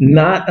substance,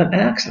 not an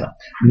accident,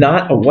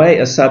 not a way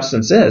a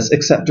substance is,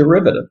 except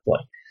derivatively,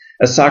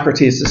 as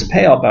Socrates is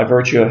pale by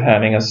virtue of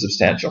having a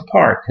substantial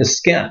part, his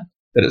skin,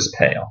 that is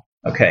pale.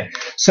 Okay,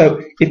 so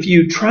if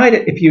you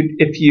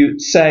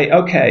say,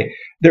 okay,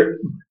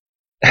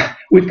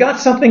 we've got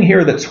something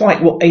here that's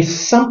white. Well, a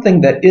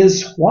something that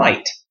is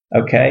white,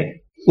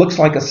 okay, looks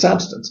like a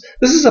substance.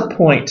 This is a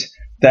point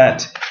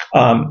that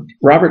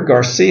Robert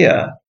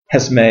Garcia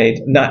has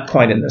made, not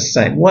quite in the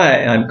same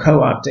way. I'm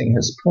co-opting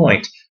his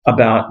point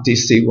about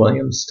D.C.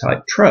 Williams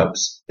type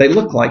tropes. They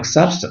look like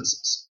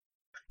substances.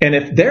 And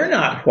if they're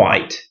not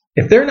white,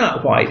 if they're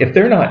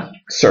not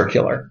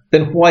circular,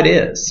 then what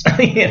is?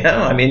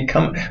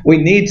 We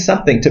need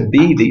something to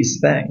be these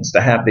things,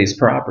 to have these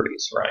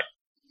properties,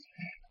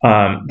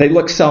 right? They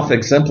look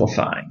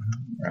self-exemplifying,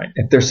 right?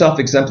 If they're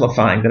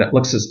self-exemplifying, then it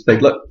looks as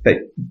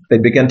they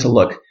begin to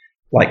look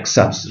like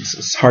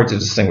substances. Hard to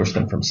distinguish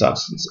them from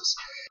substances.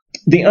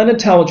 The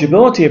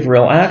unintelligibility of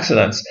real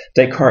accidents,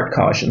 Descartes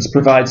cautions,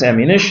 provides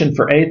ammunition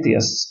for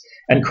atheists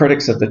and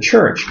critics of the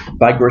church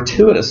by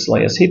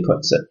gratuitously, as he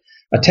puts it,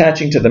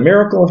 attaching to the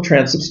miracle of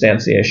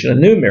transubstantiation a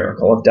new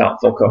miracle of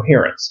doubtful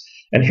coherence.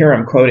 And here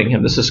I'm quoting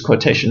him. This is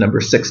quotation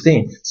number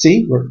 16.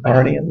 See, we're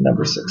already in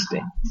number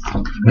 16.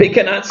 We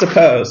cannot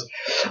suppose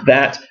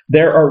that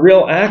there are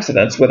real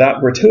accidents without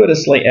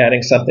gratuitously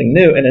adding something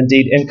new and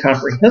indeed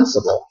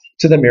incomprehensible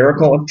to the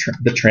miracle of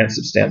the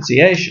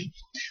transubstantiation,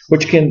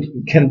 which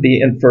can be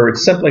inferred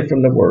simply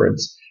from the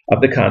words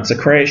of the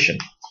consecration.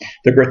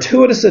 The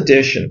gratuitous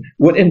addition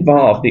would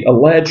involve the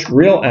alleged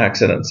real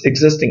accidents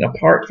existing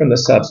apart from the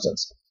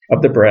substance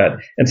of the bread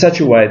in such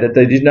a way that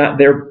they do not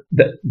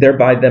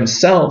thereby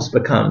themselves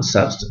become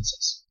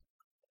substances.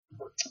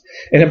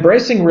 In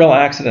embracing real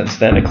accidents,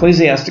 then,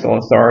 ecclesiastical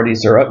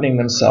authorities are opening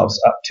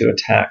themselves up to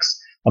attacks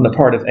on the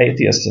part of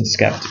atheists and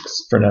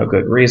skeptics for no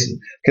good reason.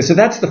 Okay, so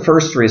that's the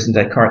first reason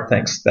Descartes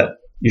thinks that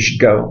you should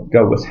go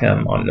with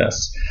him on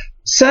this.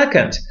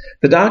 Second,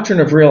 the doctrine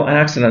of real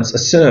accidents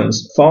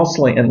assumes,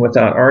 falsely and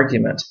without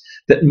argument,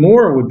 that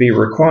more would be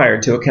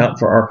required to account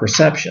for our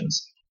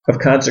perceptions of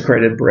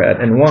consecrated bread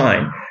and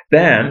wine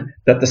than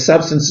that the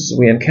substances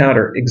we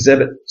encounter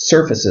exhibit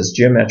surfaces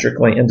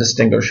geometrically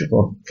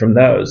indistinguishable from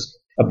those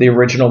of the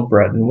original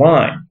bread and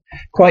wine.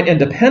 Quite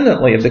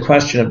independently of the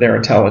question of their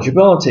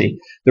intelligibility,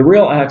 the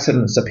real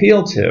accidents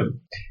appealed to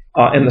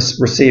in the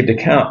received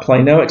account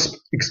play no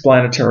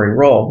explanatory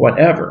role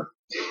whatever.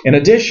 In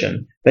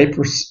addition, they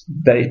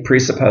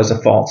presuppose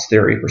a false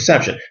theory of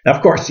perception. Now,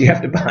 of course, you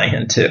have to buy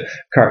into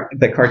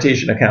the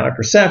Cartesian account of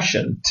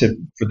perception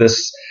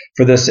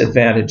for this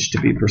advantage to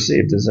be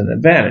perceived as an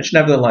advantage.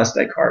 Nevertheless,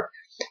 Descartes,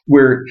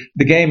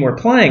 the game we're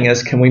playing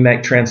is, can we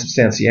make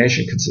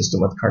transubstantiation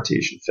consistent with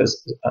Cartesian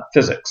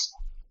physics?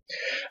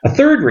 A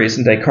third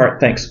reason Descartes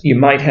thinks you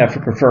might have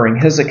for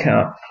preferring his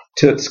account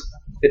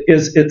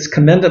is its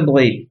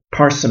commendably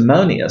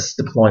parsimonious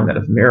deployment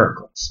of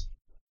miracles.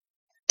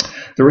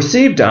 The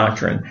received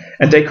doctrine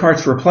and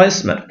Descartes'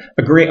 replacement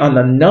agree on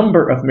the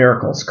number of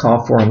miracles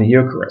called for in the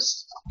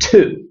Eucharist.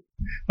 2.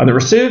 On the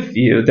received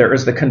view, there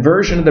is the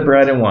conversion of the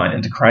bread and wine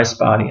into Christ's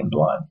body and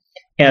blood.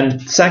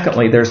 And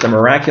secondly, there's the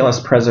miraculous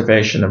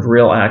preservation of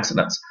real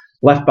accidents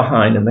left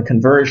behind in the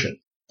conversion.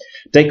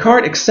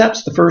 Descartes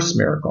accepts the first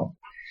miracle.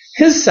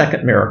 His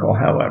second miracle,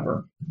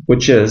 however,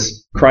 which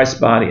is Christ's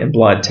body and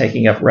blood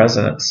taking up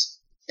residence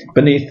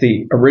beneath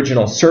the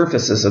original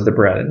surfaces of the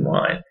bread and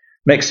wine,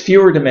 makes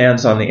fewer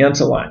demands on the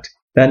intellect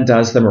than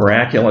does the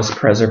miraculous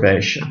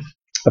preservation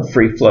of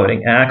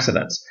free-floating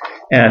accidents.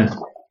 And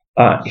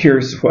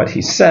here's what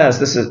he says.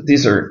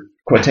 These are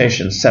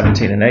quotations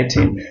 17 and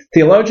 18.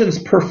 Theologians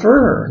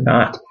prefer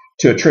not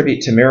to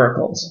attribute to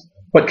miracles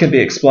what can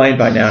be explained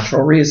by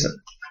natural reason.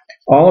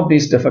 All of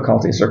these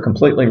difficulties are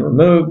completely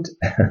removed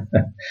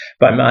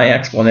by my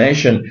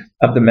explanation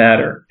of the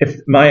matter. If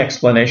my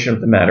explanation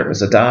of the matter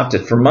is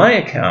adopted, for my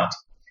account,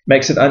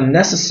 makes it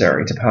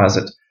unnecessary to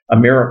posit a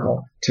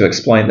miracle to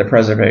explain the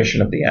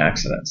preservation of the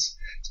accidents,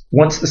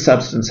 once the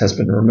substance has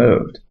been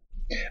removed.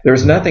 There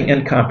is nothing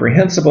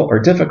incomprehensible or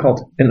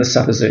difficult in the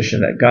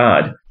supposition that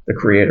God, the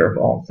creator of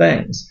all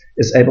things,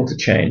 is able to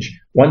change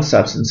one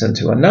substance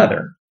into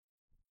another,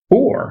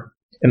 or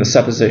in the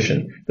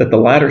supposition that the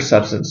latter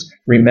substance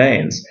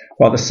remains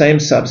while the same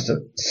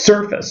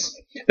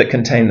surface that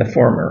contained the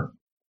former,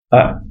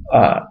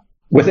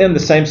 within the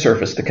same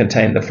surface that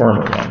contained the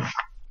former one.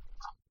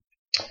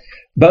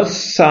 Both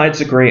sides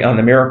agree on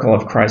the miracle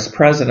of Christ's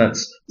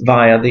presence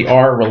via the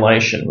R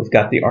relation. We've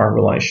got the R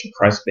relation,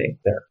 Christ being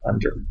there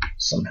under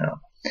somehow.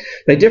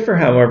 They differ,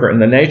 however, in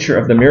the nature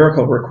of the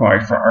miracle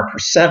required for our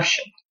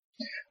perception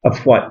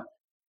of what,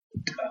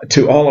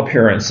 to all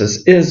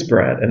appearances, is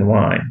bread and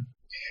wine.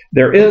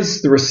 There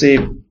is the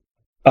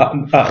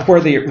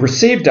where the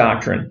received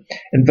doctrine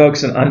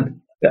invokes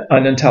an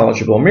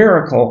unintelligible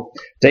miracle,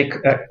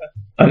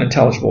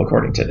 unintelligible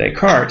according to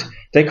Descartes.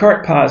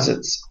 Descartes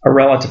posits a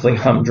relatively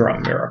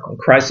humdrum miracle,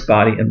 Christ's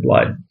body and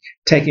blood,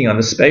 taking on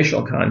the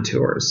spatial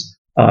contours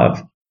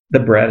of the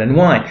bread and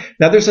wine.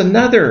 Now, there's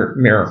another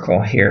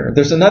miracle here.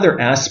 There's another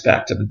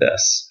aspect of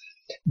this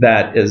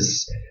that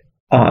has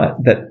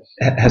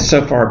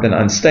so far been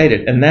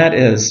unstated, and that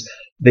is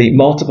the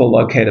multiple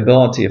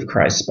locatability of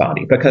Christ's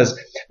body, because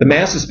the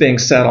Mass is being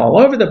said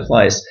all over the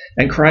place,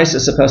 and Christ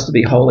is supposed to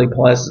be wholly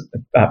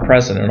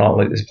present in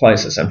all of these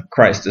places, and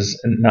Christ is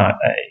not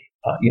a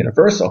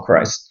universal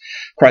Christ.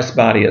 Christ's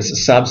body is a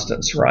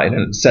substance, right,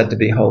 and it's said to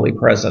be wholly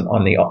present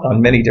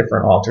on many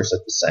different altars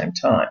at the same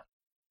time.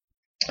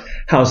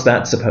 How's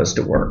that supposed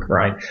to work,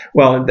 right?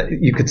 Well,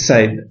 you could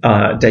say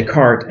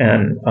Descartes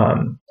and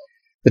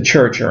the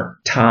Church are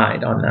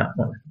tied on that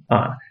one.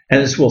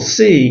 And as we'll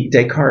see,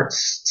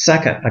 Descartes'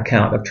 second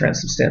account of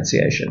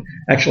transubstantiation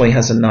actually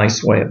has a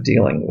nice way of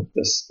dealing with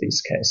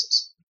these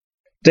cases.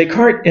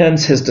 Descartes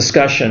ends his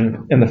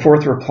discussion in the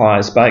fourth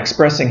replies by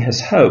expressing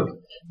his hope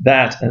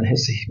that, and he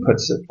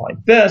puts it like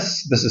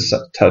this is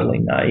totally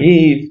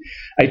naive,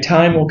 a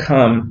time will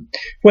come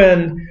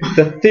when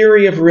the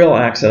theory of real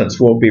accidents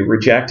will be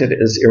rejected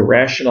as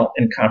irrational,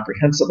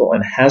 incomprehensible,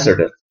 and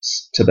hazardous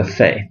to the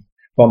faith,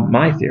 while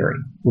my theory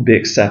will be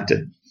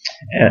accepted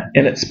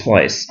in its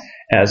place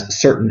as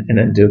certain and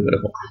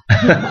indubitable.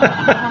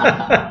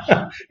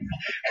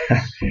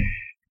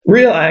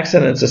 Real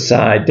accidents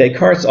aside,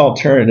 Descartes'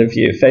 alternative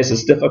view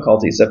faces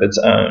difficulties of its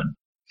own.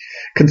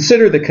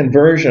 Consider the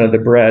conversion of the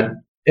bread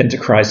into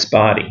Christ's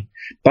body.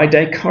 By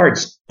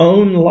Descartes'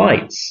 own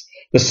lights,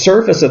 the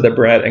surface of the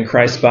bread and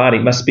Christ's body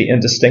must be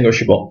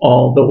indistinguishable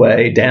all the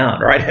way down,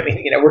 right? I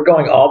mean, we're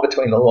going all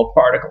between the little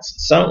particles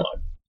and so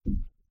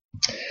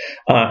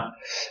on.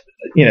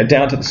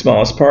 Down to the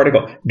smallest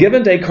particle.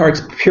 Given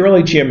Descartes'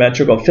 purely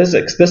geometrical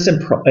physics, this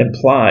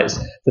implies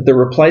that the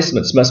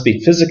replacements must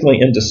be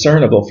physically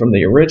indiscernible from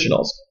the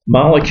originals,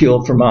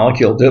 molecule for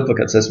molecule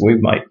duplicates, as we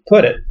might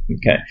put it.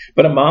 Okay,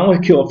 but a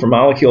molecule for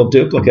molecule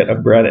duplicate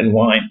of bread and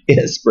wine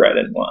is bread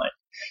and wine.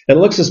 It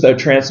looks as though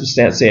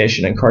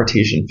transubstantiation and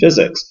Cartesian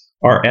physics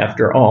are,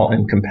 after all,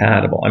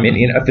 incompatible. I mean,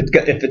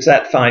 if it's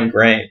that fine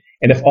grain,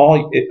 and if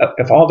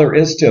all there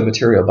is to a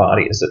material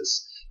body is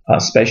its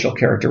spatial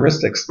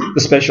characteristics,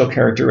 the spatial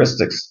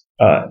characteristics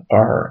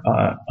are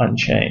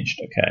unchanged.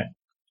 Okay.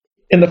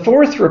 In the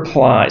fourth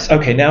replies,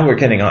 okay, now we're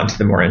getting on to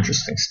the more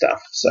interesting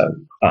stuff. So,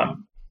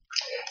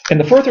 in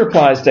the fourth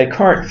replies,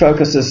 Descartes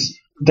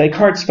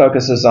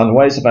focuses on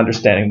ways of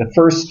understanding the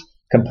first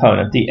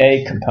component, the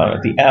A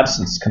component, the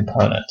absence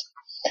component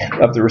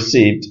of the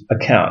received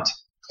account.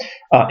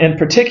 In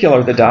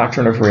particular, the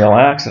doctrine of real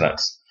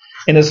accidents.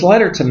 In his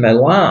letter to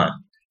Milan,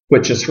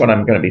 which is what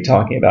I'm going to be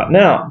talking about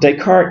now,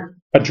 Descartes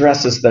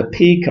addresses the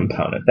P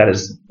component, that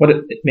is what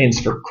it means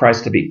for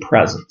Christ to be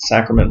present,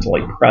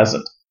 sacramentally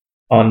present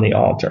on the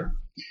altar.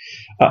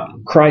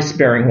 Christ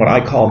bearing what I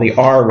call the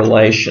R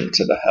relation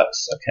to the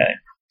host. Okay.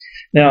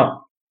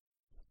 Now,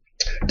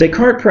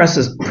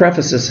 Descartes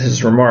prefaces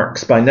his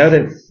remarks by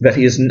noting that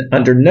he is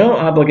under no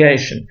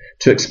obligation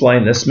to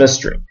explain this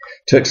mystery,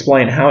 to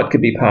explain how it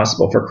could be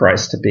possible for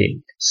Christ to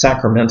be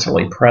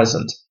sacramentally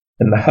present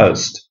in the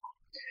host.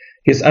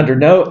 He is under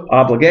no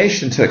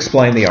obligation to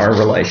explain the R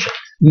relation.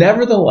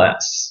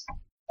 Nevertheless,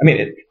 I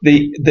mean,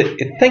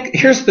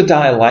 here's the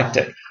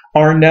dialectic.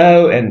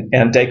 Arnaud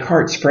and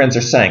Descartes' friends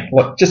are saying,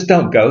 look, just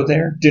don't go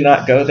there. Do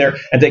not go there.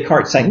 And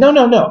Descartes saying, no,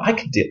 I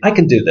can do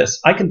this.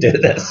 And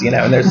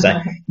they're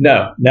saying,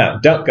 no,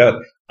 don't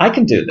go. I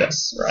can do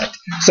this, right?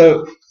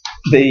 So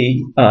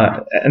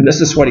and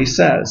this is what he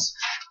says.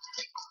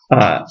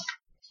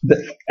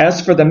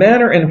 As for the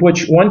manner in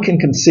which one can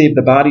conceive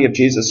the body of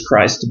Jesus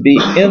Christ to be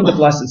in the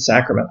Blessed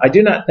Sacrament, I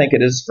do not think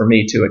it is for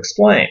me to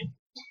explain.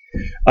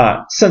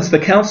 Since the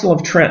Council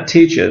of Trent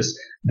teaches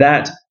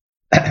that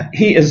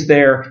he is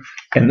there,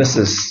 and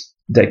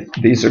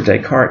these are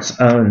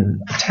Descartes' own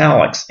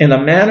italics, in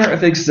a manner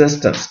of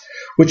existence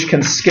which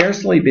can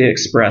scarcely be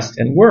expressed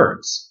in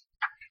words.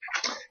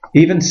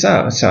 Even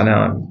so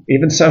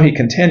he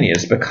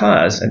continues,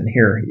 because, and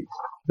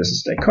this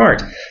is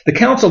Descartes, the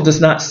Council does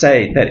not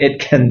say that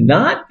it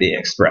cannot be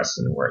expressed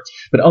in words,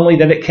 but only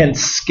that it can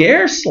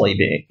scarcely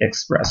be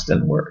expressed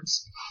in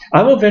words.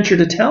 I will venture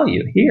to tell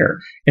you here,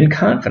 in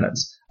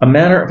confidence, a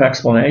manner of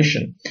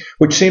explanation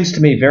which seems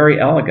to me very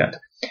elegant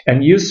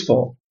and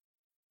useful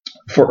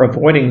for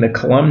avoiding the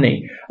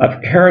calumny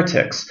of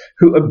heretics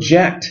who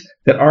object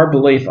that our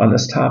belief on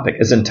this topic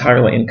is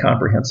entirely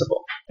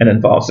incomprehensible and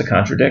involves a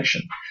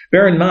contradiction.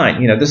 Bear in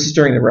mind, this is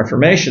during the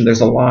Reformation. There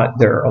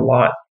are a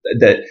lot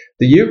that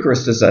the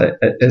Eucharist is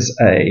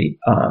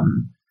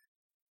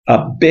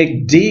a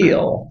big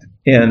deal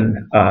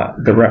in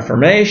the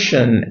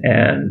Reformation,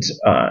 and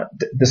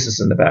this is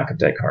in the back of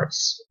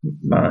Descartes'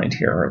 mind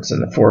here. It's in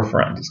the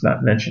forefront. He's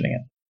not mentioning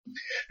it.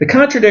 The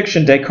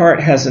contradiction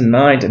Descartes has in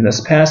mind in this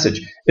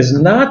passage is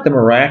not the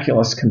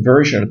miraculous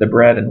conversion of the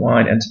bread and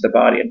wine into the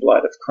body and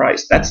blood of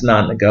Christ. That's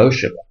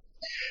non-negotiable.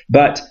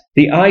 But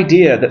the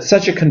idea that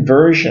such a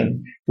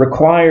conversion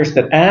requires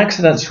that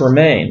accidents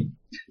remain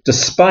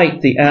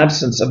despite the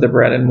absence of the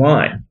bread and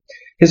wine.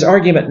 His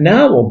argument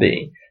now will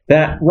be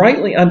that,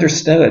 rightly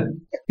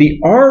understood, the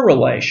R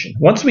relation,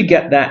 once we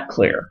get that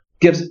clear,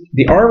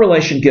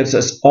 relation gives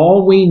us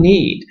all we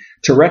need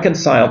to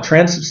reconcile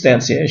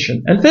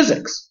transubstantiation and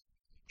physics.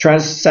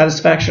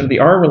 Satisfaction of the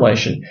R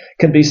relation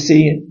can be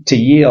seen to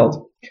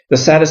yield the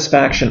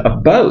satisfaction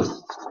of both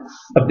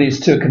of these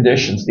two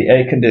conditions, the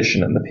A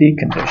condition and the P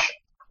condition,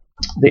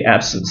 the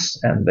absence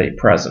and the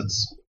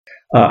presence,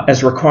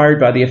 as required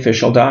by the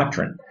official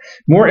doctrine.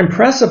 More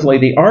impressively,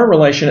 the R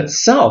relation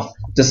itself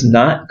does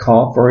not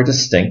call for a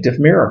distinctive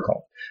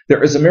miracle.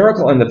 There is a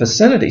miracle in the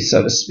vicinity,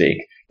 so to speak,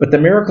 but the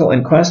miracle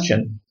in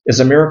question is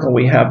a miracle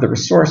we have the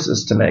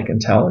resources to make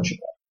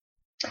intelligible.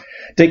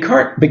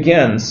 Descartes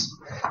begins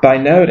by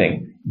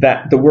noting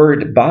that the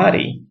word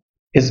body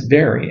is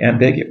very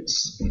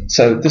ambiguous.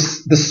 So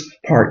this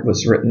part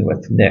was written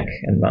with Nick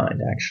in mind,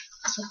 actually.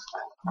 So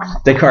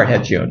Descartes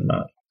had you in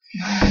mind.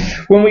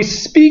 When we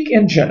speak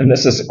in general, and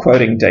this is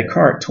quoting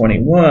Descartes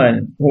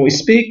 21, when we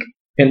speak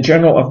in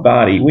general of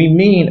body, we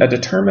mean a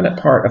determinate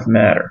part of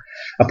matter,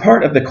 a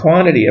part of the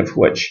quantity of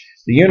which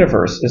the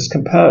universe is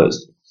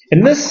composed.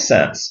 In this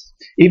sense,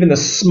 even the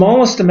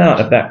smallest amount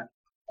of that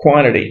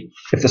quantity,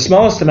 if the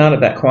smallest amount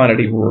of that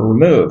quantity were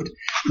removed,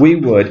 we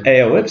would,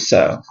 eo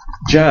ipso,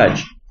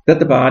 judge that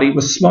the body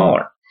was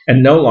smaller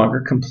and no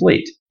longer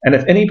complete. And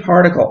if any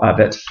particle of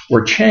it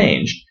were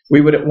changed,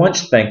 we would at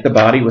once think the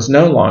body was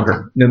no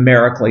longer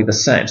numerically the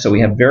same. So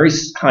we have very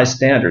high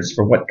standards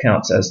for what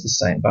counts as the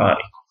same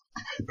body.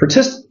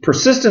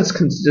 Persistence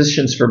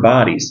conditions for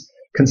bodies,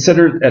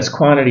 considered as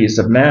quantities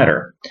of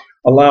matter,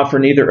 allow for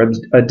neither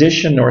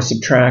addition nor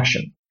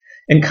subtraction.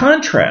 In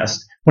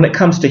contrast, when it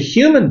comes to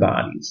human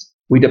bodies,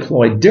 we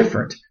deploy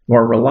different,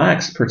 more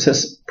relaxed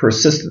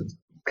persistent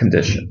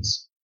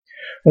conditions.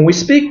 When we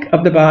speak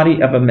of the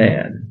body of a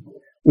man,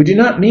 we do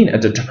not mean a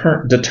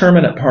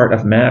determinate part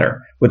of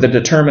matter with a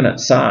determinate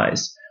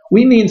size.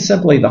 We mean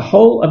simply the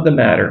whole of the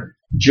matter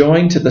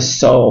joined to the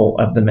soul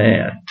of the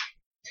man.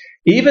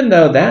 Even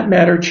though that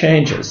matter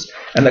changes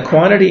and the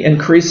quantity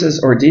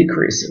increases or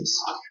decreases,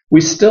 we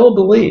still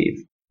believe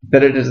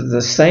that it is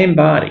the same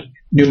body,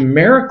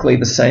 numerically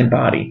the same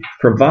body,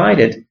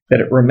 provided that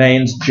it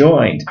remains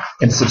joined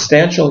in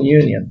substantial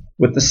union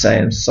with the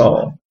same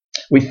soul.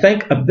 We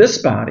think of this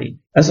body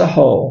as a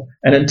whole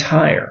and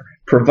entire,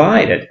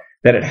 provided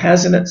that it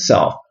has in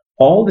itself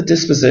all the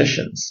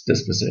dispositions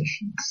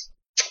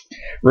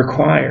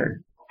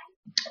required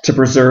to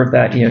preserve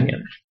that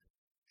union.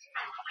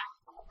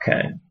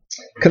 Okay.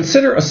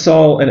 Consider a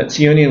soul in its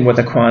union with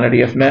a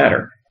quantity of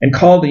matter and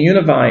call the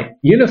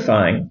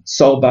unifying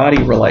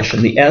soul-body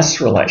relation the S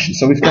relation.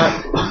 So we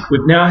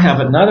now have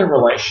another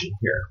relation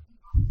here,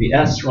 the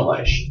S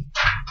relation.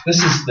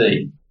 This is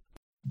the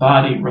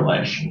body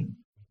relation,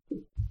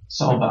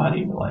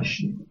 soul-body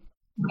relation.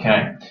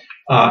 Okay,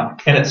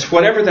 and it's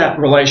whatever that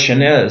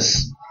relation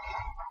is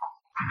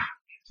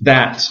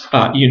that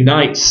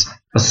unites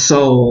a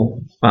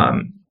soul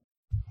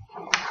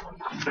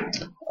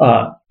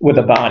with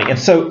a body. And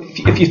so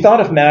if you thought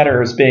of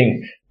matter as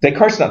being,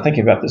 Descartes' not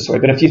thinking about it this way,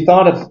 but if you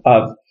thought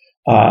of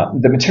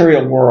the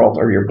material world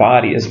or your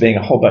body as being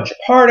a whole bunch of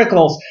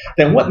particles,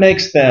 then what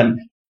makes them,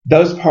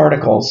 those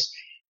particles,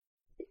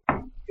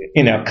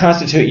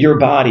 constitute your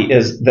body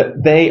is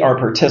that they are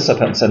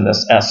participants in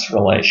this S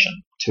relation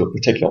to a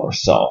particular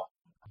soul.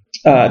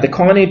 The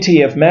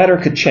quantity of matter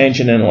could change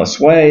in endless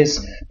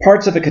ways.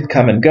 Parts of it could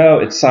come and go.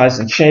 Its size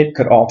and shape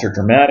could alter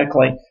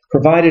dramatically,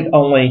 provided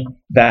only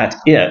that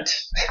it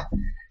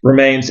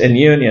remains in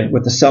union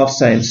with the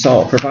self-same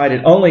soul,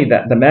 provided only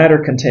that the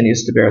matter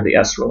continues to bear the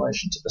S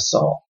relation to the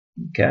soul.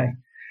 Okay?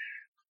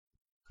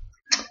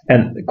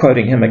 And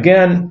quoting him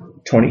again,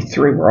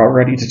 23, we're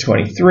already to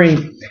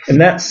 23. In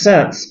that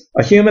sense,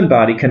 a human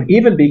body can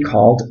even be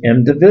called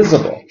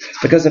indivisible,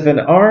 because if an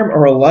arm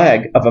or a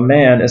leg of a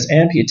man is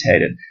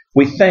amputated,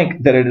 we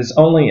think that it is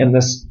only in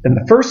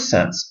the first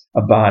sense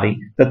of body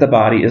that the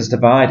body is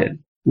divided.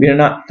 We do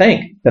not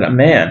think that a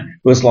man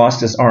who has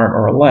lost his arm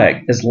or a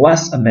leg is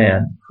less a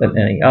man than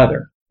any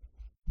other.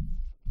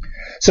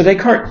 So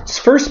Descartes'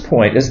 first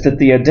point is that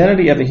the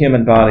identity of a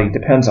human body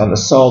depends on the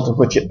soul to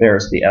which it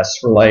bears the S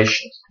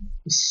relation,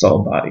 the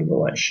soul-body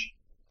relation.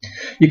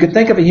 You could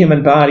think of a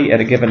human body at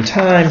a given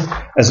time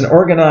as an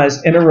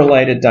organized,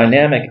 interrelated,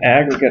 dynamic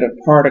aggregate of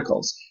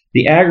particles,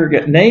 the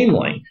aggregate,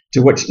 namely,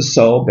 to which the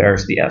soul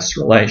bears the S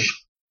relation.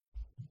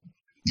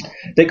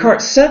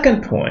 Descartes'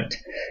 second point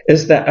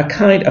is that a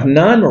kind of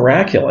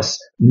non-miraculous,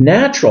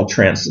 natural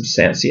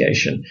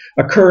transubstantiation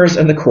occurs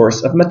in the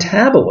course of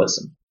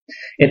metabolism.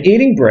 In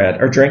eating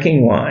bread or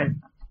drinking wine,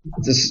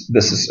 this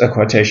is a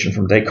quotation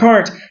from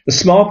Descartes, the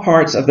small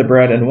parts of the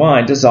bread and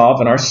wine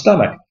dissolve in our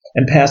stomach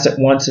and pass at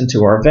once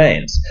into our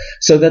veins,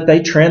 so that they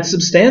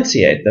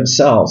transubstantiate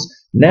themselves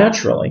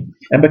naturally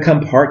and become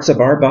parts of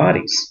our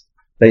bodies.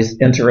 They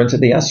enter into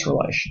the S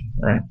relation,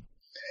 right?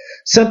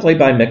 Simply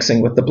by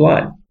mixing with the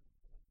blood.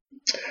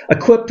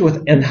 Equipped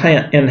with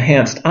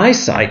enhanced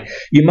eyesight,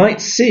 you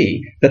might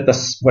see that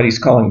what he's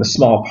calling the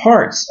small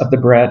parts of the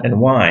bread and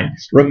wine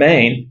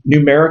remain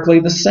numerically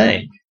the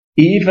same,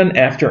 even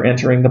after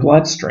entering the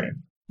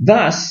bloodstream.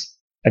 Thus,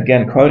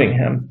 again quoting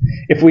him,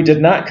 "If we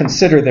did not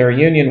consider their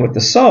union with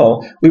the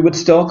soul, we would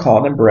still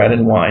call them bread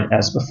and wine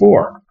as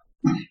before."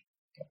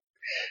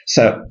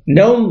 So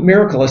no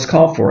miracle is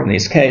called for in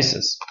these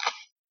cases.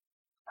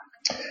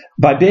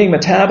 By being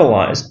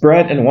metabolized,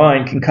 bread and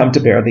wine can come to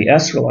bear the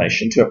S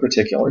relation to a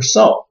particular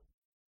soul.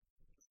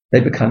 They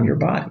become your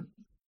body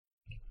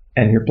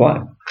and your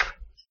blood.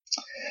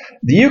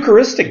 The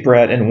Eucharistic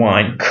bread and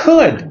wine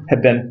could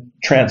have been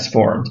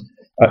transformed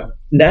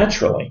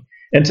naturally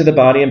into the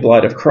body and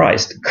blood of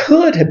Christ,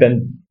 could have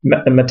been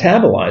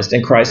metabolized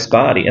in Christ's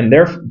body, and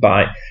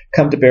thereby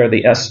come to bear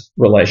the S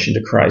relation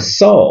to Christ's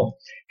soul,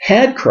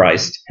 had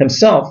Christ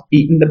himself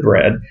eaten the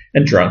bread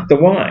and drunk the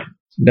wine.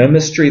 No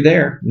mystery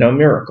there, no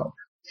miracle.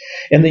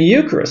 In the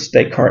Eucharist,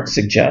 Descartes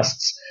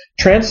suggests,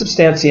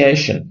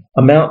 transubstantiation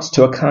amounts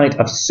to a kind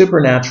of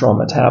supernatural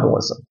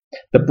metabolism.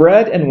 The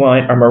bread and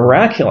wine are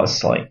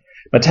miraculously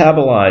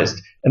metabolized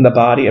in the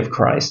body of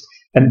Christ,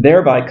 and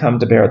thereby come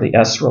to bear the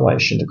S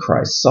relation to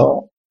Christ's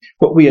soul.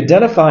 What we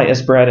identify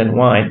as bread and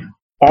wine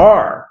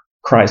are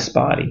Christ's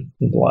body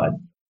and blood.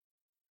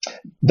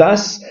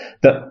 Thus,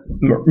 the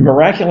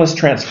miraculous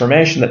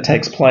transformation that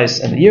takes place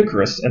in the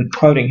Eucharist, and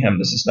quoting him,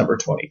 this is number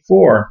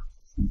 24,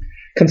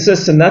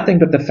 consists in nothing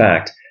but the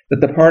fact that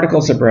the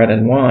particles of bread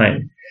and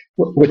wine,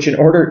 which in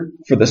order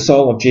for the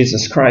soul of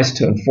Jesus Christ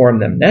to inform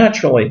them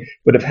naturally,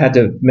 would have had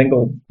to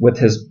mingle with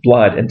his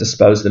blood and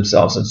dispose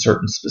themselves in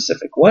certain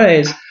specific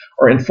ways,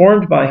 are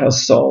informed by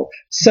his soul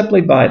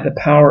simply by the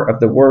power of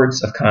the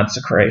words of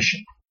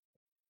consecration.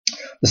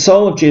 The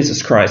soul of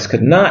Jesus Christ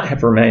could not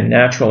have remained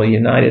naturally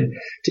united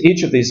to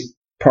each of these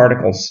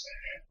particles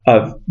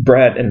of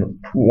bread and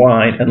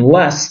wine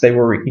unless they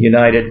were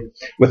united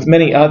with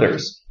many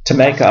others to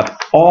make up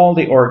all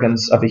the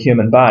organs of a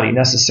human body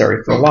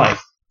necessary for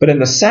life. But in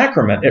the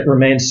sacrament, it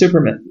remains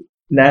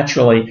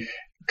supernaturally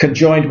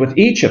conjoined with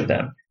each of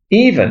them,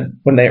 even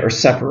when they are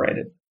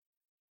separated.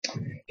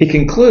 He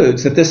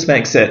concludes that this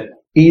makes it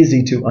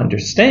easy to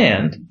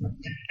understand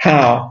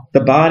how the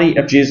body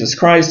of Jesus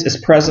Christ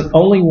is present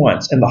only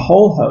once in the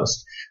whole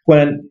host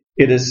when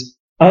it is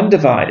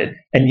undivided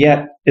and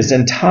yet is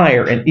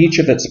entire in each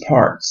of its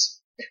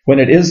parts when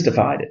it is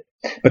divided,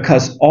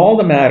 because all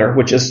the matter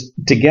which is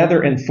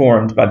together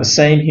informed by the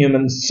same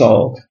human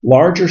soul,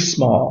 large or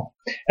small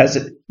as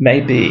it may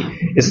be,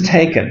 is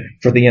taken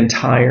for the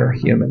entire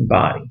human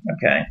body.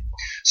 Okay,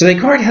 so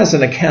Descartes has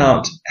an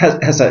account,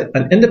 has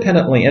an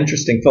independently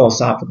interesting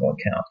philosophical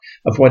account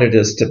of what it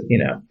is to,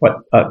 what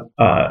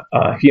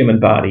a human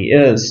body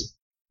is,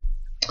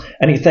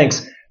 and he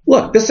thinks,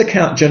 look, this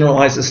account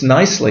generalizes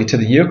nicely to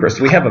the Eucharist.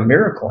 We have a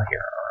miracle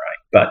here,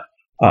 all right,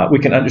 but we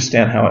can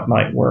understand how it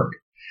might work.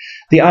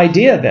 The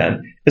idea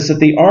then is that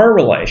the R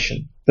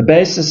relation, the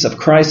basis of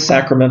Christ's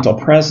sacramental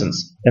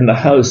presence in the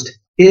host,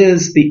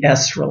 is the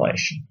S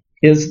relation,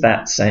 is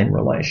that same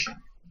relation.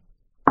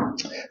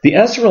 The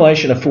S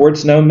relation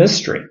affords no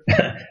mystery,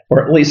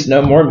 or at least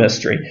no more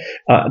mystery,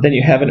 than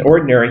you have in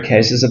ordinary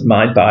cases of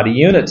mind-body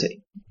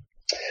unity.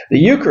 The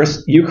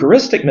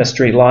Eucharistic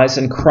mystery lies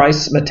in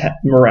Christ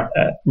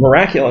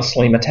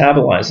miraculously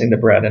metabolizing the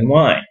bread and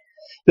wine.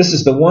 This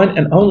is the one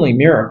and only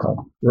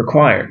miracle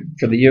required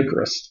for the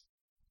Eucharist.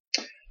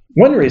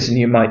 One reason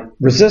you might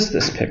resist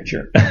this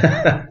picture,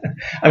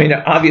 I mean,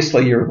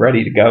 obviously you're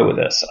ready to go with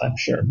this, I'm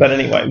sure. But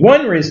anyway,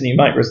 one reason you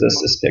might resist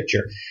this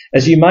picture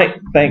is you might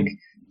think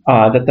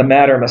that the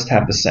matter must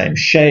have the same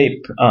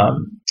shape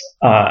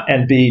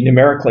and be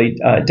numerically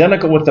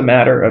identical with the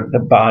matter of the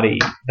body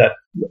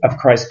of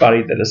Christ's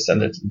body that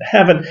ascended into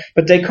heaven.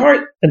 But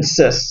Descartes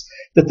insists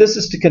that this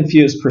is to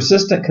confuse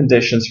persistent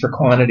conditions for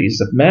quantities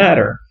of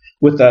matter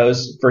with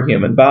those for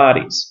human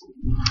bodies.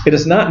 It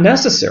is not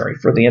necessary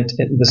for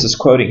this is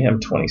quoting him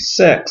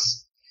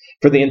 26,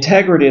 for the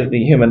integrity of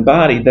the human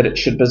body that it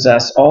should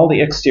possess all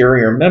the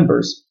exterior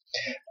members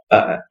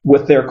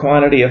with their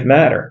quantity of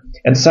matter,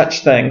 and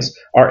such things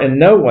are in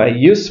no way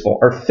useful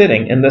or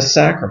fitting in this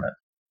sacrament,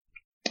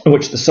 in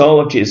which the soul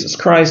of Jesus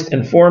Christ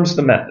informs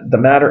the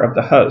matter of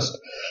the host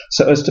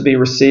so as to be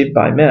received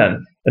by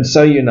men, and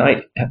so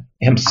unite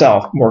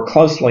himself more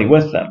closely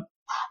with them.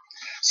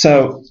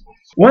 So,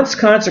 once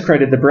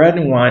consecrated, the bread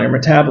and wine are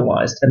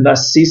metabolized and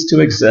thus cease to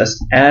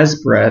exist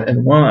as bread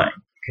and wine.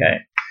 Okay,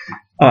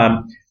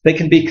 they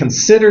can be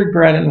considered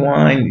bread and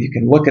wine. You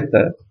can look at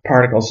the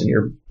particles in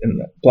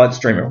the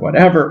bloodstream or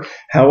whatever.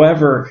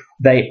 However,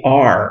 they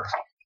are,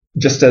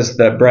 just as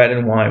the bread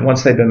and wine,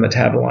 once they've been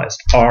metabolized,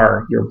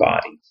 are your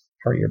body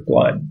or your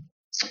blood.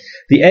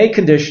 The A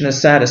condition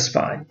is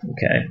satisfied.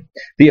 Okay,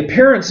 the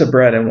appearance of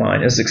bread and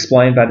wine is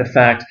explained by the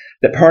fact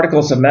that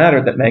particles of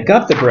matter that make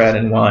up the bread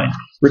and wine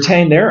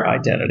retain their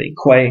identity,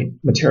 qua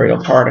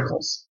material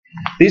particles.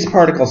 These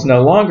particles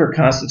no longer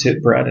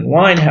constitute bread and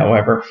wine,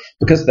 however,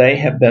 because they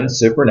have been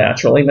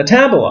supernaturally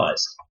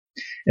metabolized.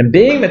 And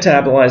being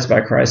metabolized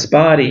by Christ's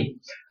body,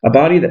 a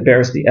body that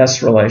bears the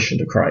S relation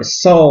to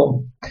Christ's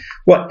soul,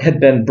 what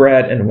had been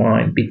bread and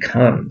wine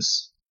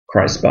becomes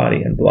Christ's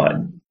body and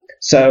blood.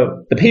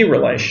 So the P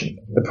relation,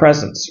 the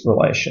presence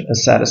relation,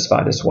 is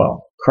satisfied as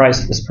well.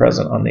 Christ is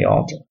present on the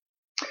altar.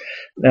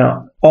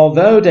 Now,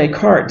 although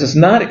Descartes does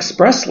not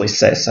expressly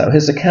say so,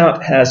 his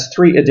account has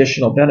three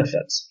additional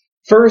benefits.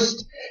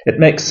 First, it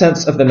makes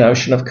sense of the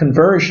notion of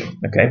conversion.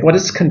 Okay, what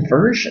is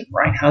conversion,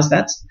 right? How's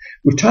that?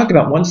 We've talked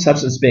about one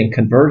substance being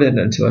converted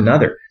into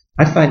another.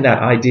 I find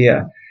that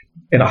idea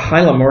in a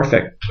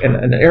hylomorphic, in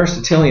an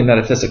Aristotelian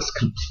metaphysics,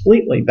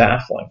 completely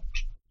baffling.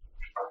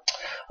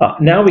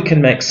 Now we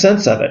can make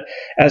sense of it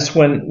as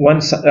when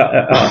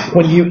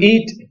you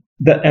eat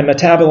and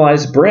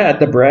metabolize bread,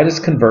 the bread is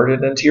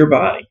converted into your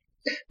body.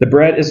 The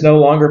bread is no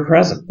longer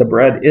present. The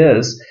bread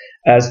is,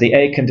 as the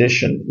A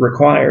condition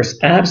requires,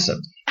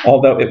 absent,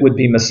 although it would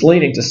be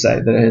misleading to say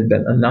that it had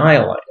been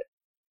annihilated.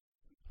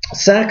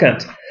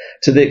 Second,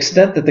 to the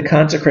extent that the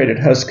consecrated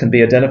host can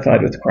be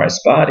identified with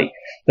Christ's body,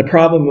 the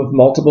problem of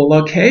multiple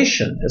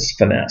location is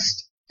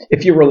finessed.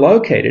 If you were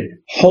located,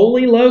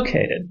 wholly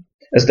located,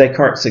 as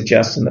Descartes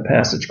suggests in the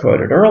passage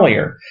quoted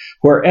earlier,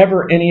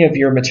 wherever any of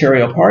your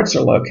material parts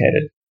are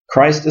located,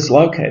 Christ is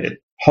located,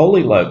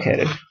 wholly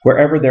located,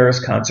 wherever there is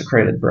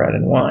consecrated bread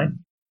and wine.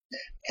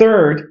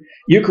 Third,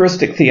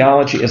 Eucharistic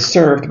theology is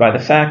served by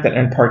the fact that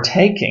in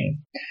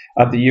partaking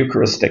of the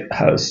Eucharistic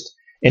host,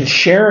 in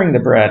sharing the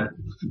bread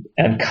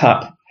and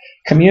cup,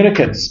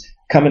 communicants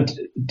come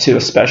into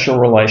a special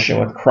relation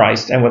with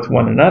Christ and with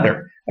one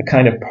another, a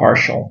kind of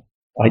partial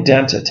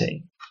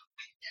identity.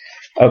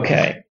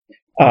 Okay,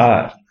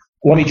 let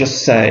me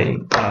just say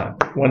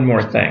one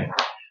more thing.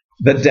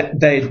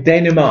 The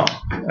denouement.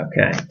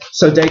 Okay,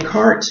 so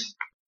Descartes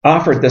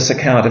offered this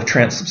account of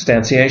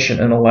transubstantiation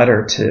in a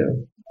letter to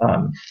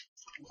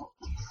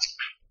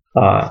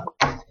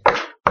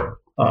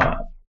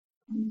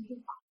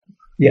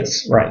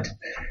yes, right,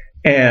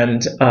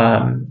 and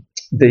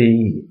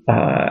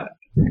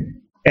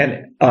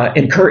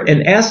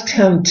asked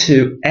him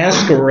to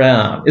ask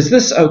around, is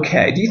this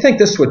okay? Do you think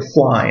this would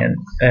fly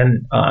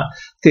in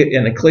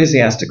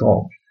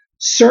ecclesiastical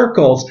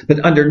circles,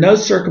 but under no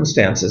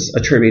circumstances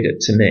attribute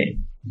it to me?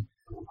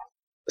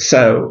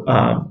 So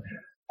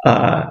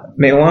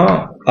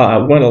Mélan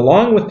went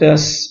along with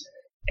this,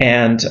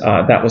 and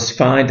that was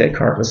fine.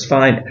 Descartes was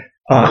fine.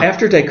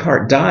 After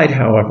Descartes died,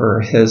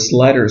 however, his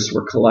letters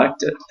were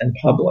collected and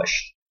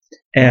published.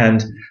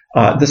 And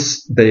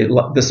this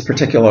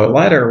particular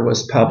letter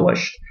was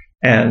published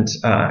and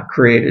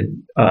created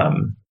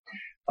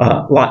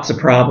lots of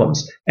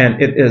problems.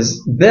 And it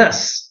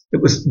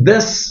was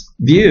this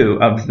view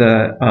of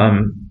the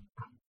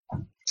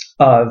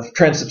of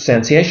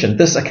transubstantiation,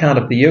 this account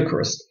of the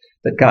Eucharist,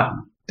 that got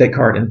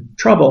Descartes in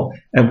trouble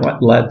and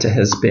what led to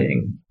his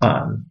being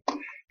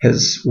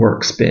his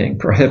works being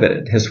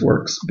prohibited, his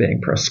works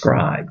being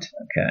proscribed.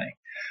 Okay,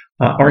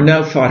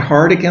 Arnaud fought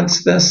hard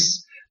against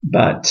this,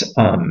 but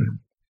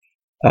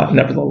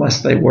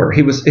nevertheless, they were.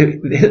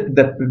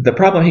 The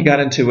problem he got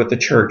into with the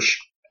church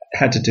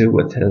had to do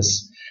with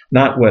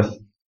not with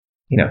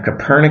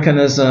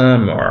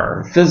Copernicanism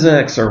or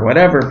physics or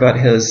whatever, but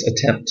his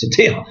attempt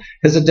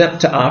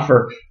to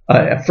offer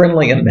a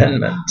friendly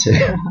amendment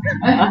to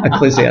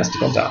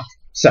ecclesiastical doctrine.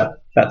 So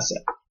that's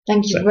it.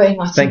 Thank you very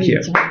much. Thank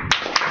you.